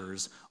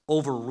desires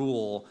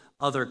overrule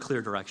other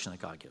clear direction that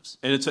God gives.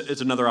 And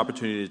it's another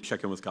opportunity to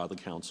check in with godly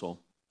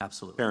counsel.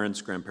 Absolutely. Parents,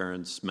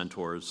 grandparents,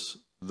 mentors,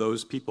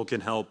 those people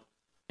can help.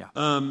 Yeah.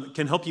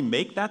 Can help you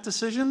make that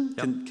decision,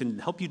 Yep. can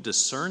help you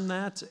discern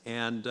that,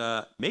 and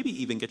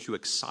maybe even get you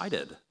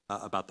excited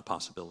about the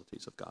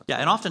possibilities of God. Yeah,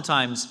 and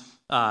oftentimes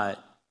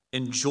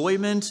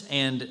enjoyment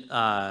and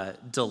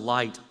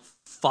delight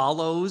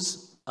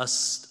follows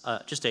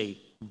just a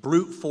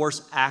brute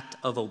force act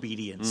of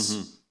obedience.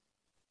 Mm-hmm.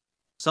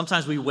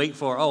 Sometimes we wait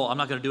for, I'm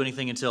not going to do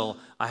anything until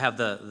I have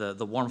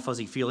the warm,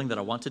 fuzzy feeling that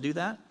I want to do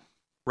that,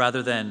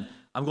 rather than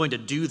I'm going to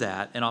do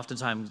that, and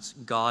oftentimes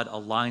God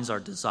aligns our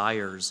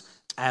desires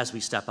as we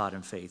step out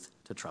in faith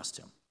to trust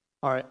Him.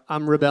 All right,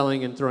 I'm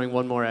rebelling and throwing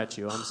one more at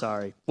you. I'm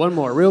sorry. One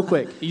more, real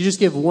quick. You just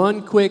give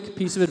one quick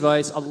piece of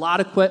advice. A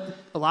lot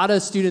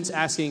of students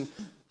asking,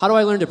 how do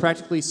I learn to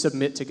practically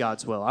submit to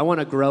God's will? I want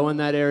to grow in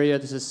that area.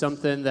 This is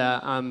something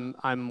that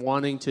I'm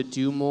wanting to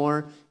do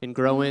more and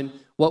grow in.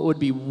 What would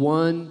be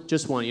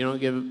just one, you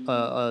don't give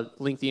a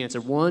lengthy answer,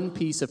 one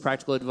piece of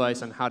practical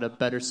advice on how to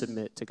better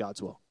submit to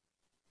God's will?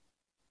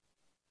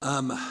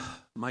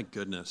 My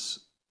goodness.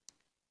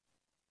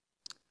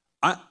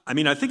 I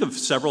mean, I think of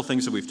several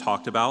things that we've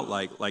talked about,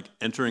 like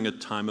entering a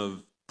time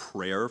of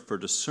prayer for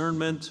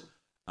discernment,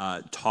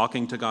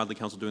 talking to godly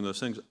counsel, doing those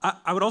things.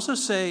 I would also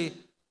say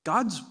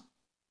God's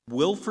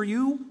will for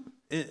you,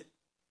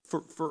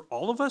 for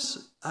all of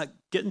us,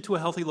 get into a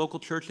healthy local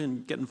church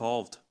and get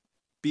involved.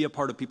 Be a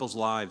part of people's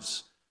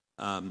lives.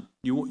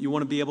 You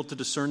want to be able to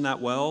discern that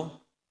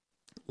well?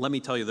 Let me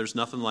tell you, there's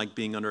nothing like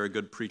being under a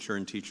good preacher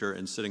and teacher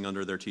and sitting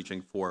under their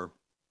teaching for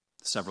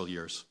several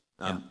years.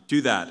 Do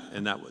that,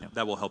 and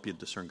that will help you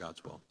discern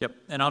God's will. Yep,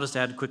 and I'll just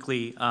add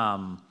quickly,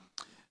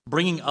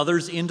 bringing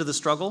others into the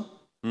struggle,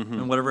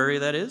 in whatever area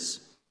that is,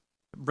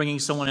 bringing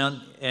someone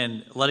in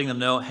and letting them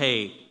know,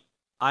 hey,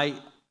 I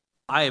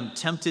am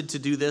tempted to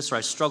do this, or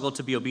I struggle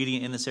to be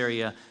obedient in this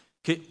area.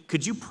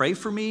 Could you pray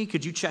for me?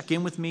 Could you check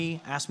in with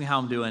me? Ask me how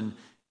I'm doing?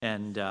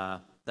 And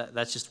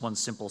that's just one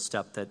simple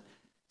step that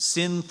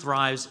sin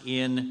thrives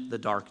in the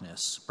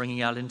darkness.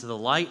 Bringing out into the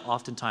light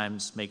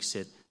oftentimes makes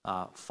it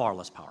far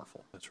less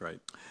powerful. That's right.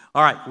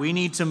 All right, we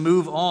need to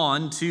move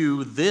on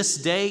to this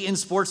day in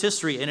sports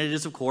history, and it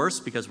is, of course,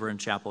 because we're in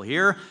chapel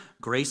here,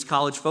 Grace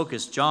College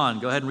Focus. John,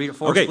 go ahead and read it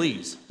for us,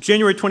 please.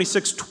 January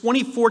 26,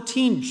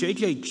 2014,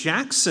 J.J.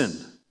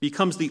 Jackson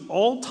becomes the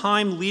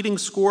all-time leading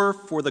scorer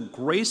for the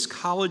Grace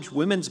College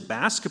women's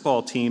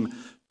basketball team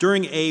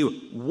during a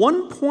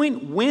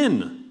one-point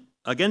win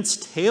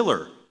against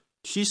Taylor.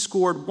 She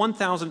scored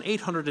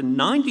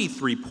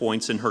 1,893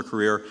 points in her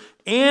career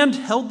and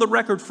held the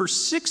record for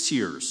 6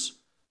 years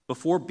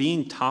before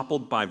being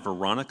toppled by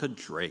Veronica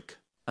Drake.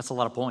 That's a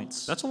lot of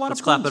points. That's a lot of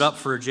Let's points. clap it up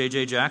for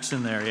J.J.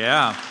 Jackson there,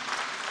 yeah.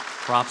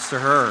 Props to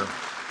her.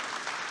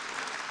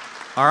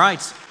 All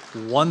right,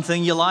 one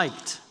thing you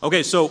liked.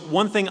 Okay, so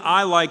one thing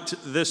I liked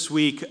this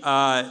week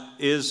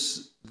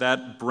is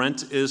that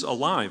Brent is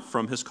alive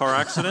from his car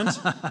accident.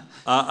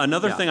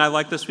 Another thing I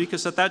like this week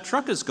is that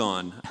truck is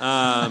gone.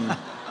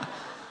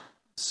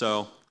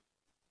 So,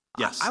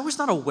 yes. I was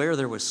not aware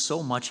there was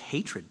so much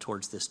hatred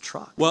towards this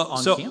truck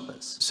on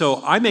campus. So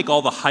I make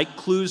all the hike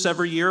clues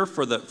every year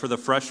for the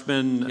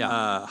freshman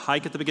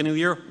hike at the beginning of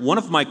the year. One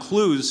of my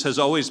clues has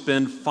always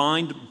been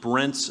find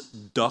Brent's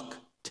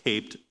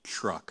duct-taped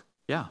truck.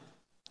 Yeah.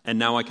 And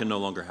now I can no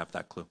longer have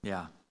that clue.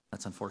 Yeah,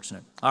 that's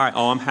unfortunate. All right.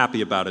 Oh, I'm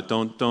happy about it.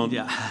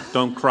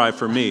 Don't cry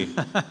for me.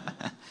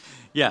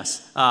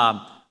 Yes.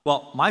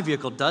 Well, my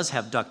vehicle does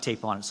have duct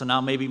tape on it, so now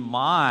maybe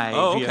my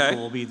vehicle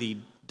will be the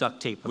duct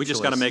tape of We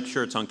just choice. got to make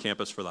sure it's on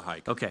campus for the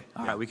hike. Okay,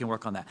 all right, we can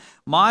work on that.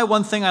 My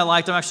one thing I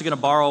liked, I'm actually going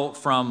to borrow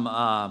from,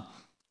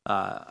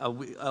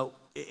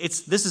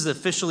 this is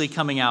officially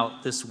coming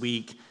out this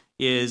week,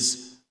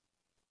 is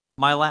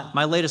my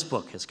latest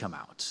book has come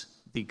out.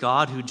 The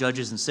God Who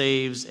Judges and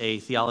Saves, A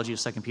Theology of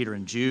 2 Peter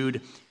and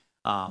Jude.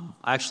 I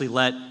actually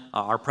let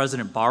our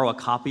president borrow a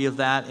copy of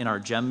that in our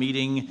GEM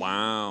meeting.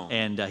 Wow.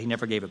 And he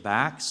never gave it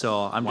back,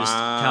 so I'm just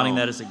counting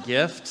that as a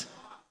gift.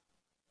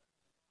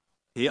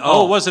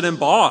 Was it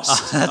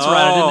embossed? That's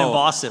right, I didn't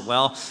emboss it.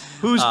 Well,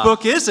 whose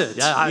book is it?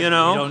 Yeah, you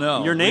know, we don't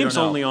know. Your name's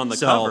only on the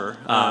cover.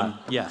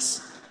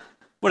 Yes.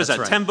 What is that?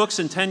 That's right. 10 books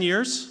in 10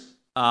 years?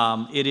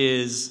 It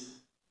is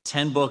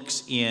 10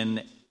 books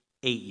in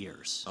 8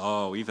 years.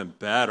 Oh, even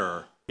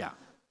better. Yeah.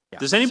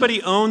 Does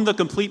anybody own the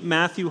complete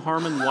Matthew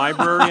Harmon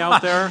library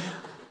out there?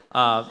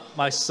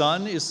 My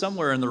son is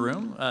somewhere in the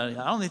room. I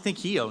don't think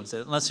he owns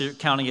it, unless you're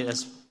counting it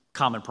as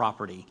common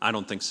property. I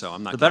don't think so.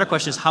 I'm not. The better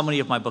question is, how many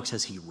of my books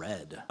has he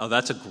read? Oh,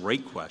 that's a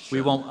great question.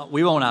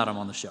 We won't out him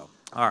on the show.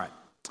 All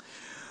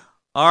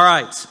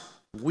right.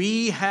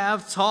 We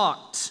have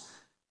talked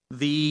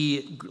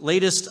the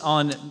latest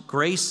on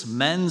Grace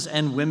men's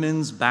and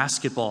women's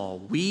basketball.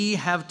 We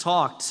have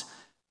talked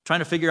trying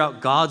to figure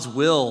out God's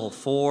will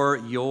for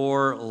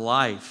your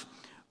life.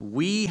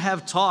 We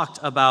have talked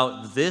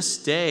about this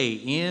day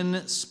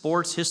in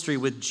sports history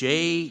with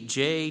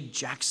J.J.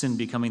 Jackson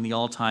becoming the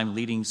all-time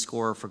leading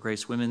scorer for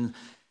Grace women.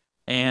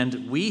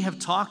 And we have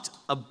talked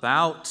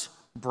about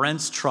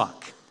Brent's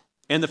truck.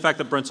 And the fact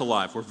that Brent's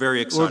alive. We're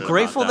very excited We're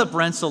grateful about that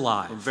Brent's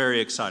alive. We're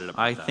very excited about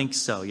that. I think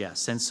so,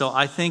 yes. And so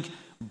I think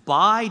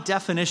by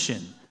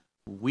definition,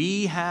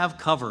 we have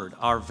covered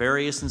our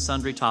various and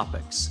sundry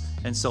topics.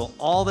 And so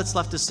all that's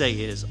left to say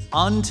is,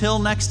 until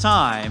next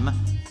time,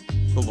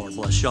 the Lord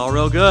bless y'all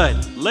real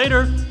good.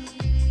 Later.